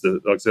address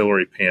the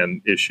auxiliary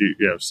pan issue,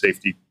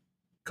 safety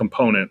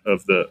component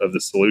of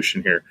the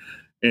solution here.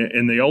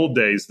 In the old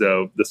days,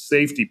 though, the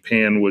safety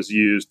pan was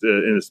used,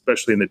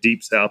 especially in the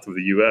deep south of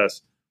the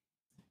U.S.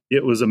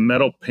 It was a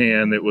metal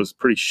pan that was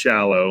pretty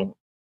shallow,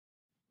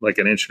 like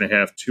 1.5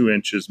 inches, 2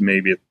 inches,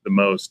 maybe at the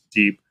most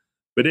deep.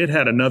 But it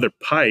had another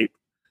pipe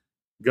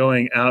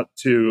going out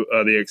to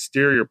the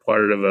exterior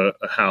part of a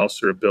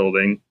house or a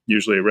building,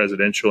 usually a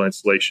residential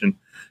installation,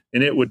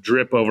 and it would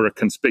drip over a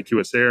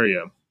conspicuous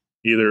area,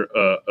 either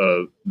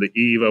the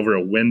eave over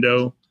a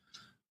window,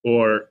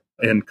 or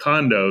in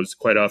condos,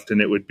 quite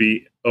often it would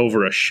be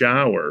over a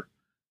shower.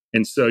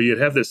 And so you'd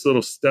have this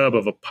little stub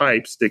of a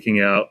pipe sticking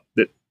out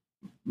that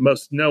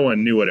no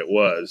one knew what it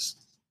was,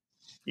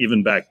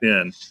 even back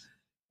then.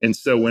 And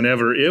so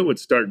whenever it would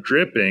start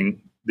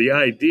dripping, the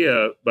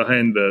idea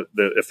behind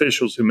the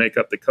officials who make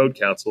up the code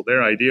council,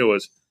 their idea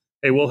was,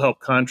 hey, we'll help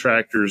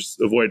contractors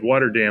avoid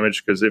water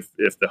damage, because if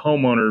the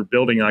homeowner,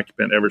 building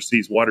occupant, ever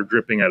sees water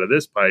dripping out of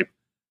this pipe,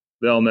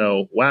 they'll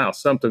know, wow,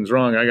 something's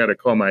wrong. I got to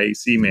call my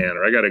AC man,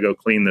 or I got to go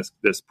clean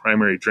this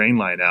primary drain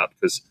line out,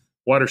 because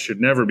water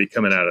should never be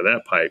coming out of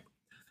that pipe.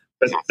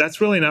 But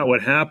that's really not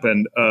what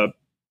happened.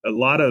 A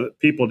lot of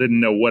people didn't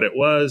know what it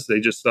was. They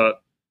just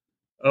thought,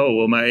 oh,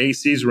 well, my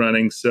AC's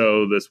running,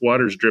 so this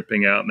water's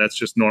dripping out, and that's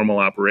just normal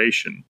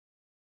operation.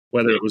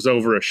 Whether it was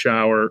over a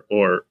shower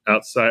or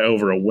outside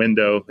over a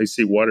window, they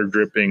see water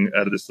dripping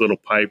out of this little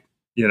pipe.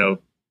 You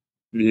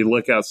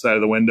look outside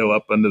of the window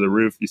up under the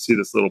roof, you see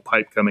this little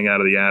pipe coming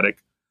out of the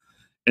attic.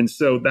 And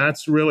so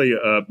that's really,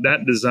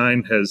 that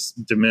design has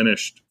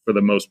diminished for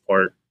the most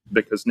part,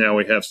 because now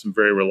we have some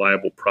very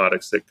reliable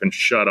products that can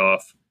shut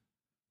off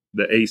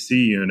the AC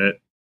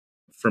unit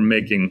from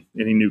making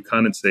any new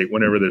condensate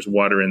whenever there's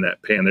water in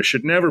that pan. There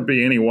should never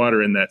be any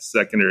water in that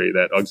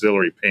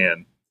auxiliary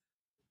pan.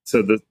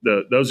 So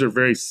those are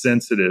very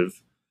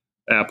sensitive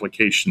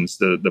applications.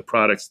 The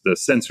products, the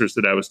sensors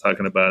that I was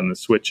talking about, and the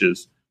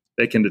switches,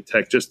 they can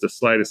detect just the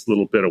slightest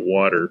little bit of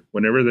water.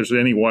 Whenever there's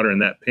any water in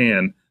that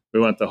pan, We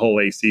want the whole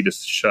AC to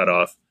shut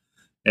off.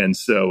 And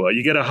so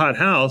you get a hot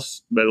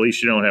house, but at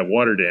least you don't have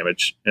water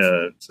damage.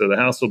 So the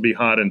house will be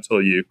hot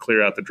until you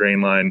clear out the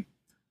drain line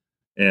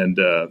and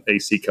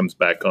AC comes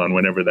back on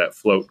whenever that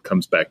float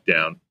comes back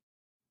down.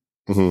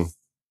 Mm-hmm.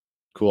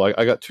 Cool.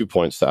 I got 2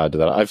 points to add to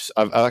that.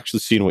 I've actually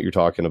seen what you're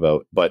talking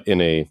about, but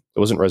it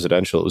wasn't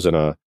residential.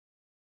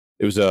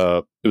 It was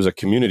a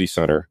community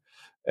center,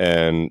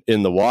 and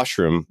in the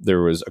washroom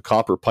there was a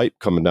copper pipe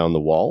coming down the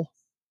wall,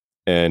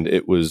 and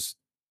it was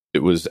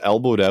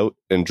elbowed out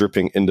and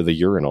dripping into the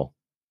urinal.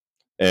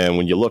 And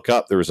when you look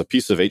up, there was a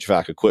piece of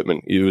HVAC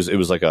equipment. It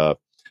was like I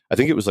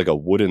think it was like a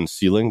wooden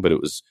ceiling, but it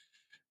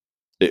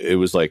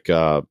was like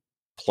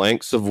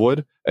planks of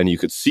wood, and you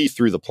could see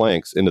through the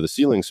planks into the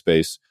ceiling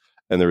space.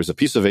 And there was a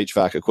piece of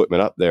HVAC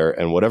equipment up there,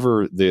 and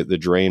whatever the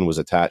drain was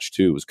attached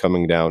to was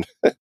coming down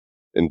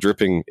and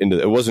dripping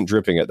into. It wasn't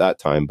dripping at that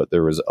time, but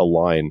there was a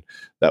line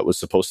that was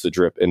supposed to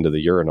drip into the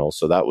urinal.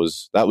 So that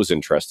was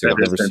interesting. I've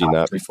never seen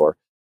that before.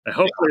 And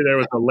hopefully there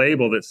was a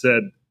label that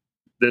said,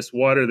 "This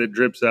water that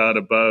drips out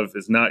above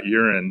is not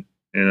urine."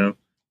 You know.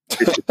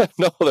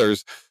 No,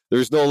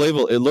 there's no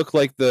label. It looked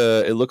like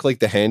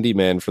the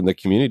handyman from the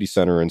community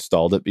center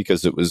installed it,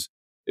 because it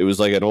was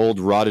like an old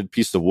rotted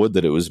piece of wood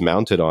that it was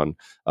mounted on,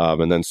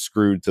 and then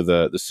screwed to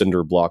the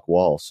cinder block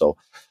wall. So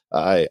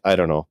I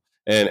don't know.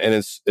 And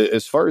it's,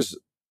 as far as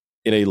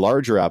in a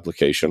larger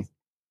application,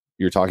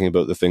 you're talking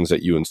about the things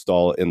that you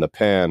install in the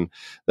pan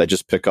that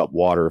just pick up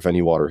water if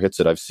any water hits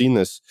it. I've seen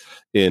this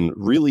in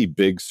really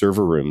big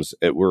server rooms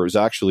where it's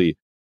actually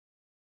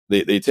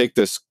they take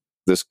this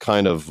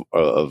kind of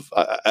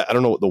I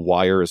don't know what the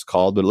wire is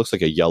called, but it looks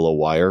like a yellow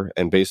wire,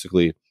 and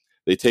basically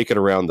they take it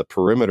around the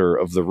perimeter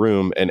of the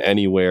room and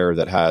anywhere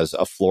that has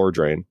a floor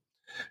drain.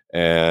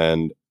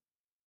 And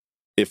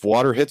if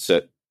water hits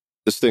it,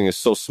 this thing is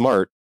so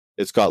smart.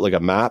 It's got like a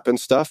map and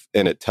stuff,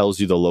 and it tells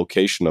you the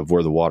location of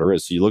where the water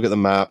is. So you look at the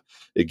map,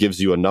 it gives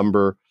you a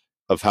number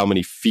of how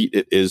many feet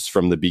it is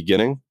from the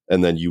beginning.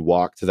 And then you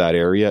walk to that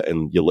area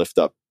and you lift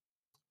up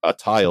a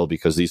tile,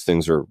 because these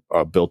things are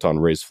built on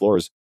raised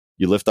floors.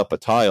 You lift up a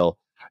tile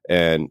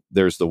and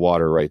there's the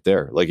water right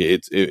there. Like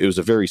it was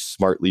a very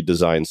smartly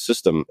designed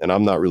system, and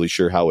I'm not really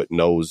sure how it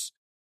knows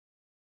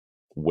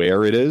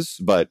where it is,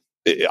 but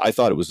I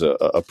thought it was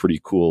a pretty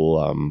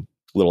cool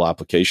little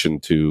application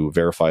to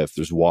verify if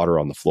there's water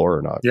on the floor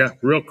or not. Yeah,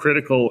 real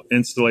critical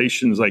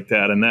installations like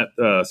that, and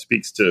that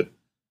speaks to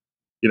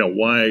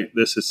why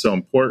this is so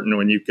important.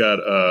 When you've got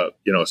a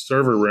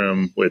server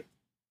room with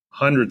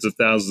hundreds of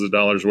thousands of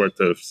dollars worth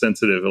of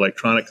sensitive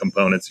electronic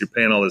components, you're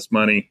paying all this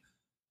money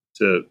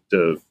to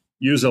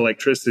use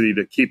electricity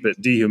to keep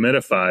it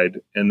dehumidified,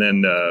 and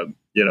then so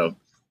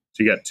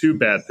you got two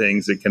bad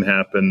things that can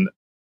happen.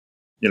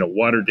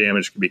 Water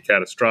damage can be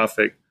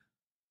catastrophic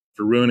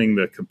for ruining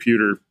the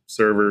computer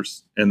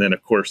servers, and then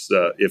of course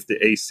if the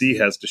AC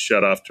has to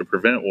shut off to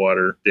prevent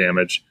water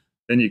damage,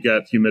 then you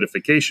got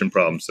humidification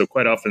problems. So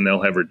quite often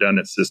they'll have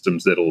redundant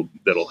systems that'll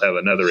have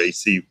another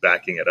AC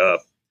backing it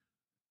up.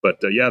 But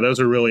yeah, those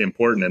are really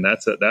important, and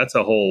that's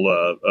a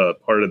whole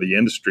part of the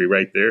industry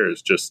right there,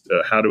 is just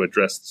how to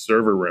address the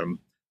server room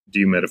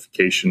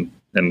dehumidification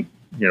and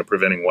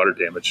preventing water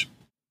damage.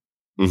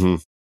 Mm-hmm.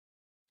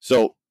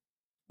 So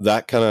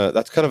that's kind of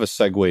a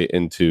segue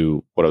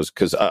into what I was,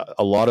 because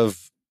a lot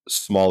of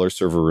smaller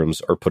server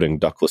rooms are putting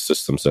ductless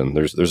systems in.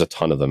 There's a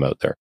ton of them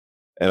out there,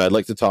 and I'd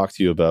like to talk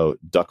to you about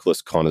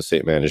ductless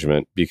condensate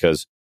management,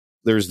 because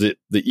there's the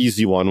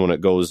easy one when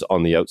it goes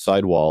on the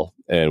outside wall,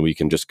 and we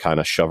can just kind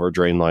of shove our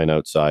drain line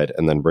outside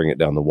and then bring it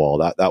down the wall.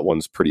 That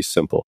one's pretty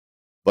simple.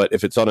 But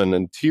if it's on an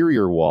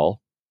interior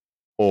wall,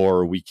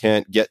 or we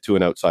can't get to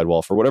an outside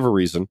wall for whatever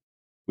reason,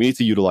 we need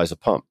to utilize a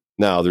pump.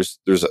 Now, there's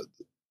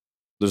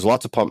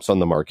lots of pumps on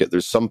the market.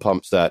 There's some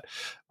pumps that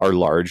are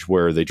large,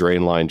 where the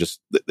drain line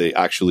they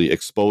actually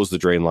expose the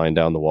drain line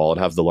down the wall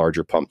and have the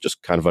larger pump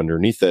just kind of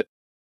underneath it.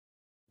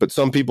 But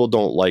some people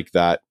don't like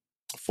that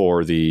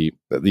for the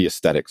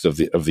aesthetics of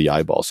the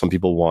eyeball. Some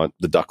people want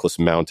the ductless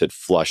mounted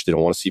flush. They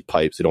don't want to see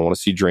pipes. They don't want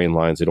to see drain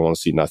lines. They don't want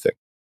to see nothing.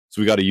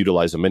 So we got to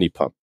utilize a mini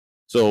pump.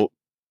 So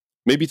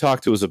maybe talk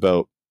to us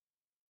about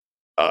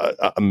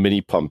a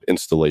mini pump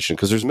installation,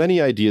 because there's many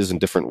ideas and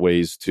different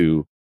ways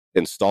to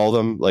install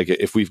them. Like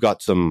if we've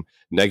got some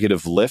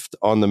negative lift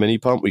on the mini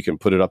pump, we can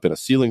put it up in a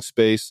ceiling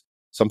space.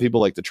 Some people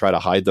like to try to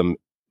hide them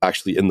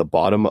actually in the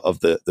bottom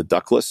of the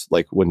ductless,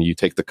 like when you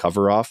take the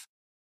cover off.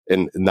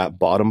 In that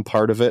bottom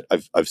part of it,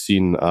 I've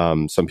seen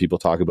some people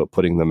talk about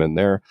putting them in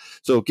there.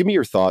 So give me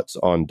your thoughts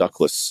on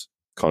ductless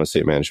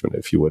condensate management,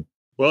 if you would.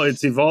 Well,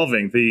 it's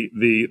evolving.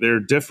 There are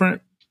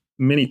different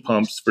mini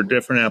pumps for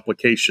different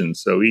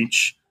applications. So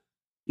each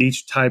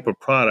type of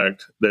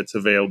product that's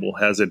available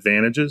has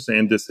advantages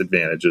and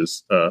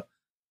disadvantages.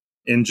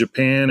 In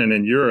Japan and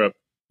in Europe,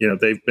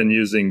 they've been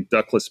using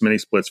ductless mini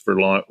splits for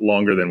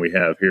longer than we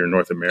have here in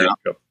North America.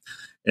 Yeah.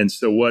 And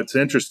so what's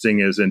interesting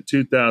is in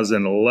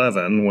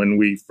 2011, when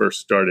we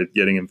first started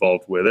getting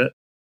involved with it,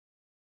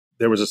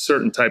 there was a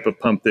certain type of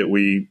pump that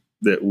we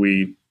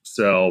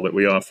sell, that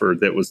we offer,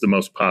 that was the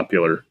most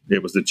popular.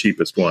 It was the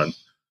cheapest one.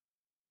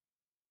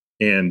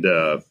 And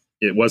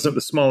it wasn't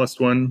the smallest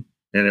one,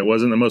 and it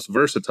wasn't the most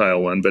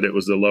versatile one, but it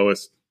was the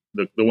lowest,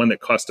 the one that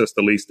cost us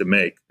the least to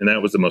make, and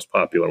that was the most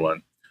popular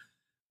one.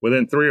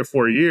 Within 3 or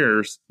 4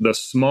 years, the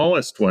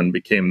smallest one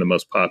became the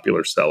most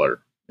popular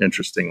seller,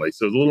 interestingly.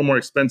 So it's a little more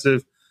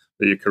expensive,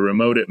 that you could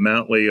remote it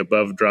mountly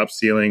above drop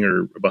ceiling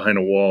or behind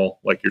a wall,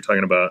 like you're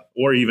talking about,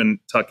 or even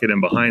tuck it in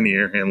behind the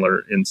air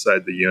handler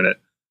inside the unit.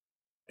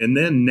 And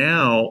then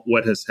now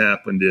what has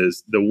happened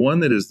is the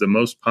one that is the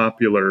most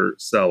popular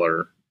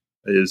seller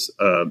is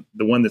the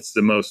one that's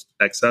the most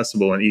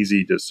accessible and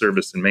easy to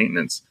service and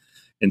maintenance.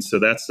 And so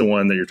that's the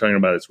one that you're talking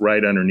about. It's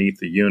right underneath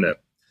the unit.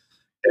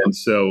 And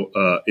so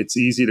it's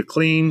easy to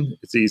clean,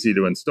 it's easy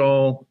to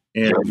install,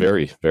 and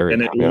very,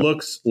 and it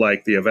looks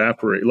like the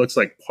evaporate. It looks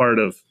like part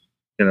of,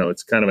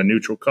 it's kind of a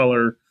neutral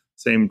color,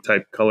 same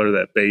type color,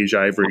 that beige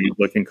ivory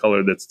looking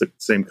color. That's the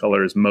same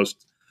color as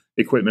most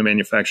equipment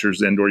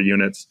manufacturers' indoor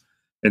units.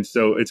 And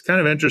so it's kind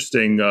of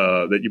interesting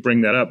that you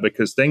bring that up,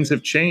 because things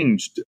have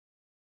changed,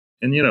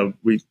 and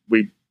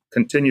we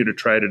continue to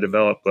try to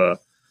develop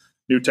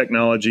new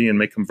technology and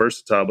make them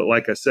versatile. But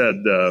like I said,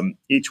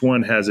 each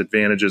one has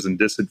advantages and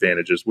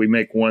disadvantages. We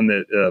make one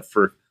that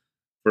for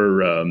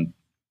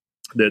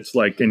that's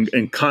like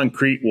in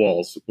concrete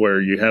walls,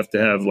 where you have to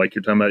have, like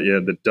you're talking about, you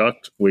have the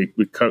duct. We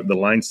cut the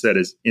line set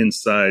is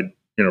inside,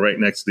 right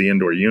next to the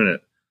indoor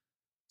unit.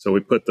 So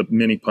we put the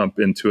mini pump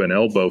into an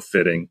elbow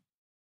fitting.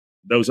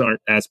 Those aren't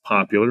as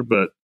popular,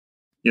 but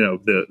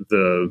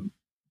the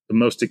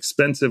most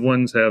expensive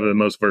ones have the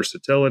most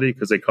versatility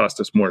because they cost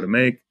us more to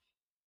make.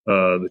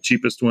 The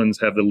cheapest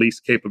ones have the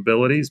least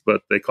capabilities,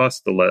 but they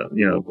cost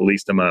the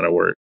least amount of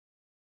work.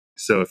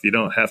 So if you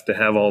don't have to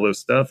have all this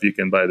stuff, you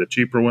can buy the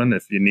cheaper one.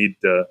 If you need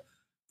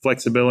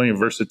flexibility and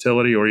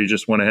versatility, or you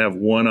just want to have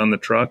one on the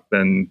truck,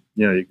 then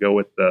you go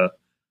with the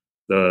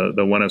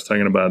one I was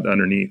talking about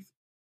underneath.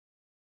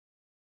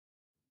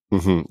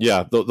 Mm-hmm.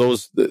 Yeah,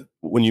 those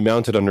when you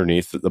mount it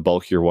underneath, the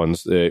bulkier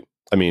ones,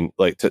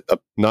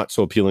 not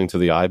so appealing to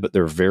the eye, but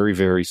they're very,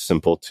 very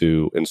simple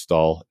to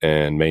install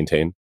and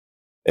maintain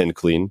and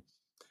clean.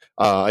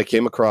 I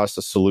came across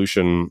a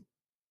solution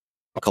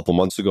a couple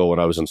months ago when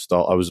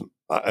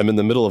I'm in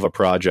the middle of a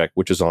project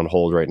which is on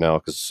hold right now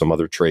because some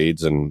other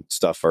trades and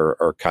stuff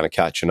are kind of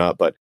catching up.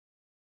 But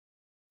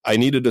I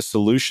needed a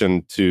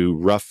solution to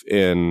rough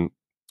in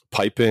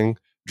piping,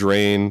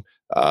 drain,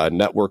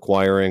 network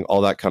wiring,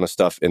 all that kind of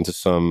stuff into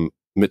some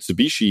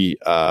Mitsubishi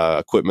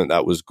equipment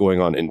that was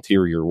going on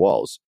interior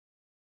walls.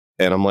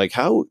 And I'm like,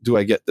 how do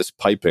I get this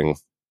piping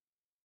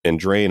and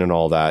drain and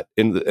all that,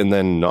 and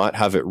then not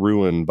have it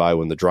ruined by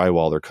when the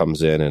drywaller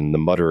comes in and the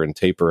mutter and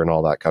taper and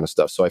all that kind of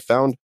stuff? So I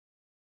found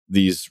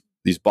these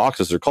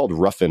boxes. They're called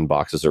rough-in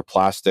boxes. They're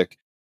plastic.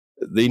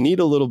 They need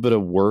a little bit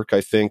of work,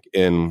 I think,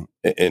 in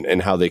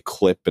how they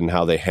clip and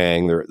how they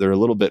hang. They're a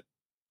little bit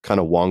kind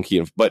of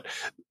wonky, but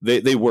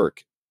they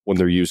work when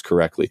they're used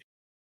correctly.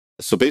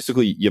 So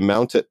basically, you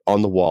mount it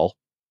on the wall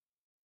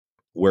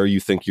where you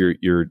think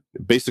you're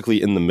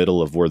basically in the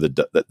middle of where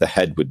the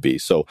head would be.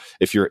 So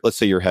if let's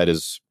say your head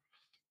is,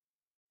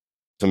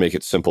 to make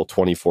it simple,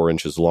 24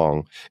 inches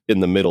long,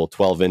 in the middle,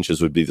 12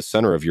 inches would be the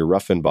center of your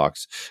rough-in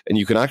box. And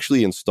you can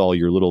actually install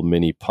your little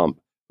mini pump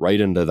right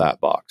into that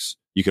box.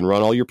 You can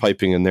run all your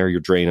piping in there,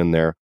 your drain in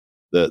there.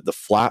 The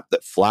flap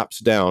that flaps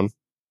down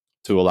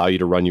to allow you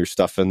to run your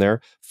stuff in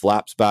there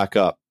flaps back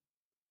up,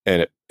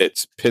 and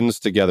it's pins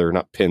together,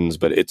 not pins,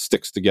 but it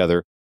sticks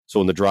together. So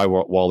when the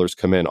drywallers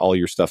come in, all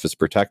your stuff is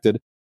protected.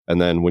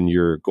 And then when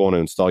you're going to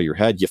install your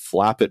head, you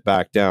flap it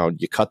back down,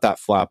 you cut that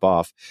flap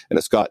off, and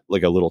it's got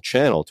like a little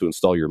channel to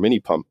install your mini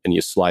pump, and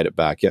you slide it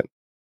back in.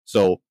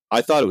 So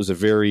I thought it was a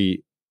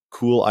very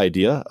cool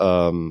idea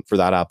for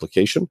that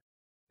application.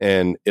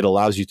 And it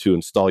allows you to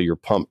install your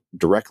pump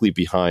directly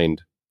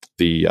behind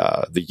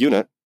the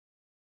unit.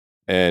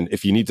 And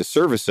if you need to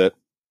service it,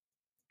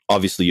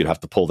 obviously you'd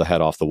have to pull the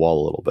head off the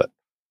wall a little bit.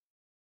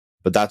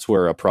 But that's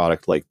where a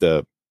product like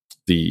the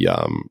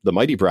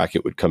Mighty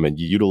Bracket would come in.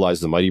 You utilize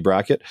the Mighty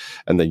Bracket,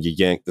 and then you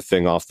yank the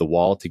thing off the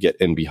wall to get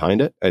in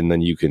behind it, and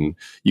then you can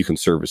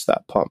service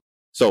that pump.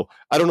 So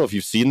I don't know if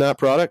you've seen that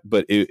product,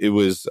 but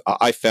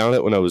I found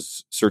it when I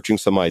was searching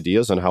some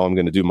ideas on how I'm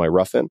going to do my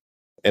rough-in,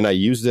 and I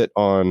used it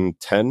on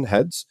 10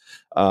 heads.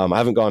 I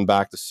haven't gone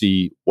back to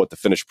see what the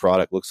finished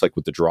product looks like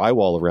with the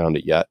drywall around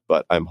it yet,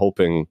 but I'm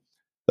hoping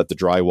that the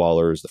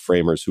drywallers, the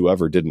framers,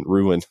 whoever didn't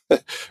ruin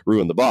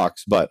the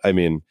box. But I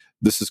mean,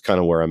 this is kind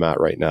of where I'm at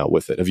right now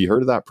with it. Have you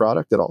heard of that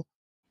product at all?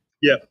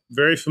 Yeah,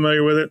 very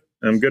familiar with it.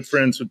 I'm good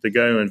friends with the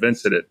guy who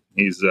invented it.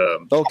 He's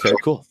okay,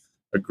 cool.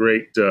 A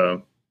great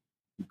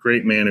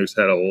man who's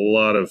had a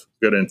lot of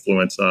good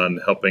influence on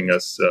helping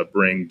us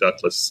bring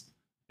ductless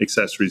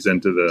accessories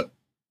into the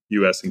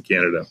U.S. and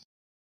Canada.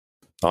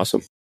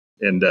 Awesome.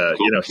 And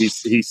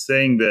he's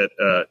saying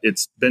that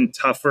it's been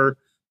tougher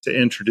to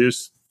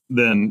introduce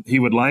than he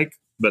would like,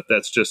 but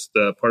that's just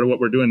part of what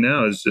we're doing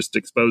now, is just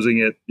exposing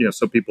it,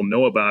 so people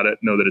know about it,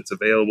 know that it's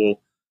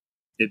available.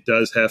 It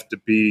does have to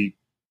be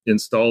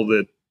installed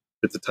at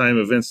the time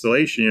of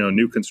installation,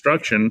 new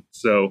construction.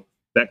 So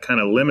that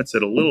kind of limits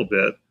it a little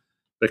bit,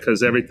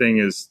 because everything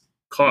is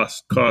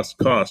cost,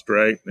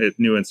 right? At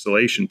new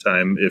installation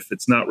time, if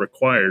it's not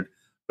required.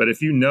 But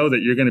if you know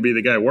that you're going to be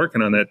the guy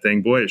working on that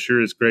thing, boy, it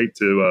sure is great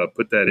to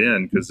put that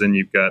in, because then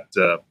you've got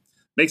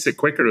makes it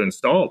quicker to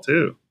install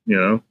too.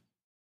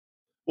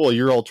 Well,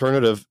 your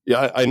alternative,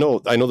 yeah, I know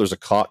there's a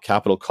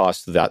capital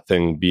cost to that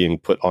thing being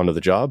put onto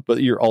the job,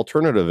 but your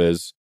alternative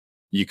is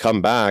you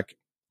come back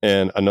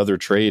and another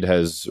trade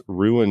has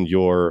ruined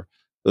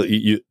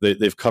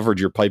they've covered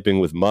your piping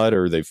with mud,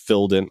 or they've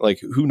filled in, like,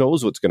 who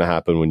knows what's going to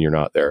happen when you're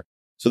not there.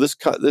 So this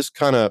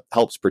kind of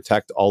helps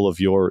protect all of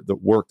the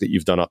work that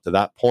you've done up to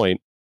that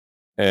point.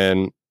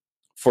 And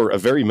for a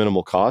very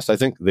minimal cost, I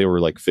think they were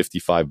like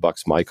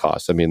 $55 my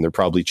cost. I mean, they're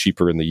probably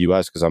cheaper in the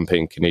US because I'm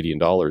paying Canadian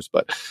dollars,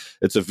 but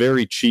it's a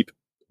very cheap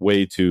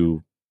way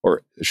to,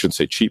 or I shouldn't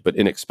say cheap, but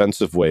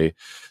inexpensive way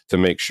to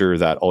make sure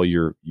that all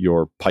your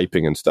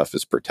piping and stuff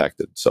is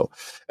protected. So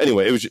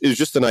anyway, it was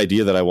just an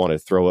idea that I want to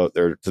throw out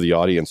there to the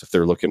audience if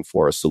they're looking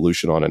for a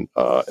solution on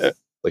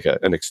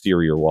an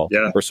exterior wall.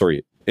 Yeah. Or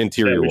sorry,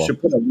 interior wall. We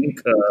should put a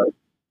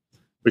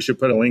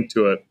link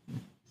to it.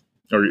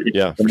 Or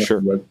yeah, for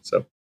sure.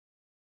 So.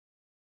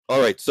 All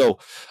right, so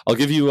I'll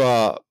give you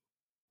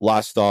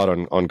last thought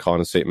on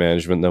condensate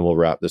management, and then we'll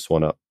wrap this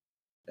one up.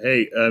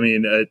 Hey, I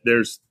mean,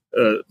 there's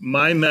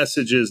my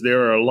message is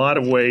there are a lot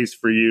of ways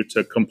for you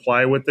to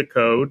comply with the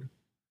code,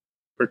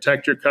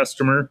 protect your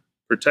customer,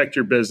 protect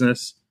your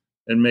business,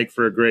 and make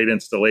for a great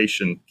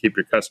installation. Keep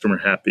your customer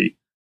happy.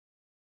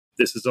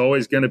 This is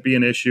always going to be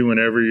an issue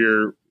whenever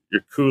you're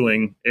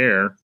cooling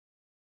air,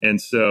 and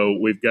so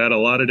we've got a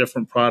lot of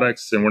different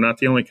products, and we're not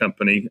the only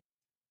company.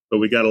 But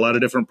we got a lot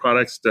of different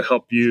products to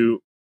help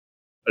you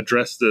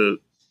address to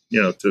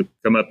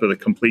come up with a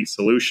complete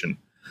solution.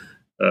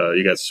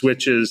 You got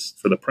switches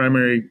for the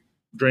primary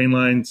drain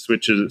line,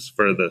 switches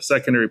for the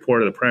secondary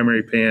port of the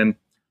primary pan,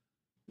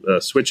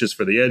 switches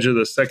for the edge of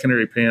the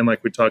secondary pan,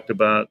 like we talked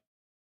about,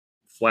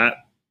 flat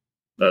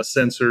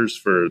sensors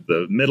for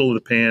the middle of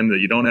the pan that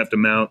you don't have to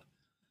mount.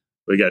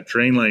 We got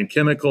drain line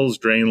chemicals,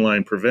 drain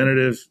line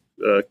preventative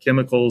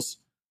chemicals.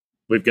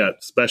 We've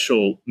got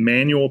special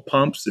manual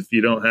pumps if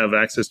you don't have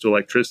access to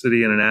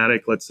electricity in an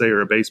attic, let's say, or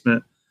a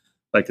basement.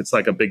 It's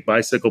like a big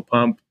bicycle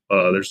pump.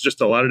 There's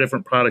just a lot of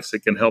different products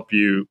that can help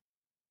you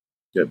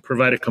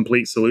provide a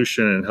complete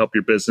solution and help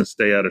your business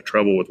stay out of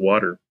trouble with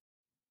water.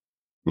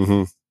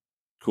 Mm-hmm.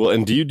 Cool.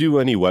 And do you do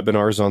any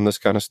webinars on this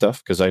kind of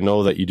stuff? Because I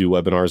know that you do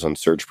webinars on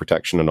surge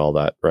protection and all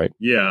that, right?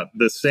 Yeah.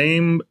 The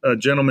same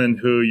gentleman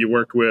who you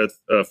worked with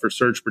for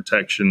surge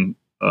protection,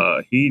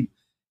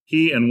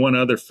 he and one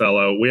other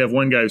fellow, we have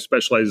one guy who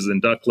specializes in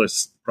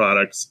ductless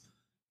products,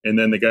 and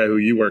then the guy who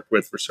you worked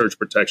with for surge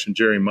protection,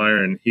 Jerry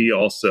Myron, he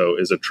also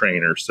is a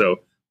trainer.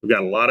 So we've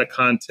got a lot of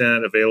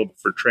content available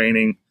for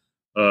training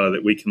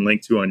that we can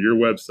link to on your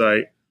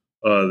website.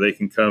 They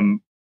can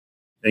come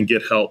and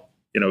get help,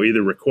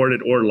 either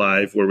recorded or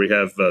live, where we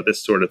have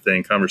this sort of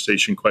thing,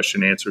 conversation,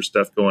 question, answer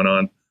stuff going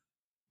on.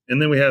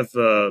 And then we have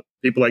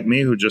people like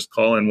me who just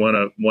call and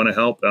want to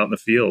help out in the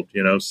field,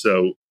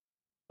 so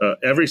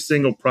every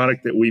single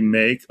product that we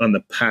make on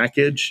the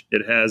package,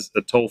 it has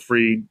a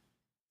toll-free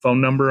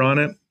phone number on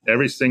it.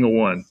 Every single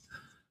one.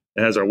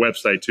 It has our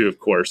website too, of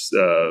course.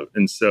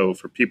 And so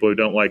for people who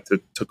don't like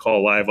to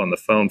call live on the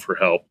phone for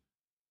help,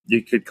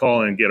 you could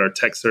call and get our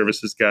tech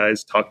services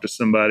guys, talk to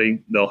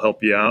somebody. They'll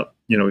help you out.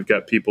 We've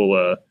got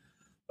people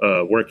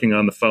working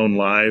on the phone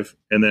live.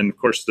 And then, of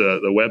course,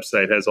 the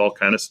website has all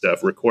kind of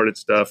stuff, recorded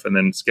stuff, and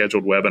then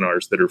scheduled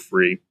webinars that are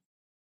free.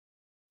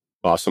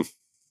 Awesome.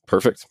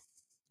 Perfect.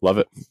 Love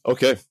it.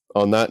 Okay.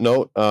 On that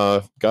note,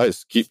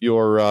 guys, keep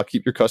your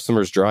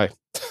customers dry.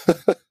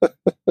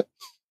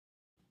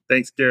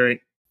 Thanks,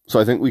 Gary. So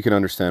I think we can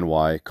understand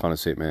why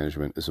condensate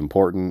management is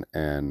important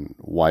and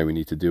why we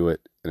need to do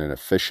it in an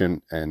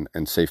efficient and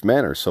safe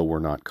manner, so we're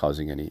not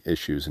causing any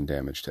issues and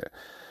damage to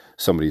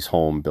somebody's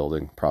home,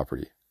 building,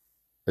 property,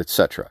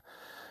 etc.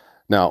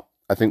 Now,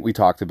 I think we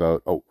talked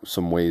about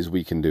some ways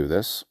we can do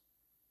this,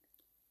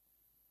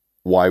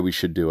 why we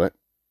should do it,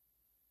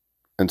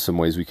 and some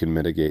ways we can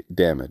mitigate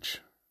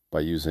damage by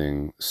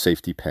using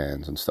safety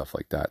pans and stuff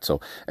like that. So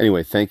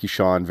anyway, thank you,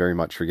 Sean, very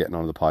much for getting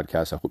on the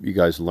podcast. I hope you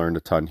guys learned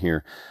a ton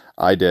here.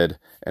 I did.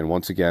 And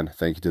once again,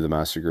 thank you to the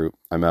Master Group.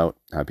 I'm out.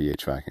 Happy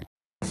HVACing.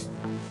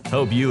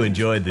 Hope you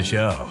enjoyed the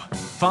show.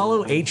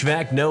 Follow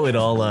HVAC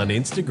Know-It-All on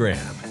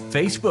Instagram,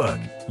 Facebook,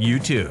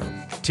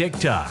 YouTube,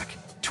 TikTok,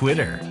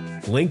 Twitter,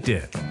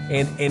 LinkedIn,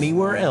 and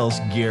anywhere else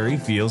Gary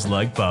feels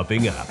like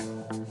popping up.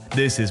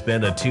 This has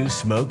been a Two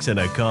Smokes and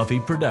a Coffee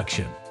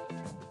production.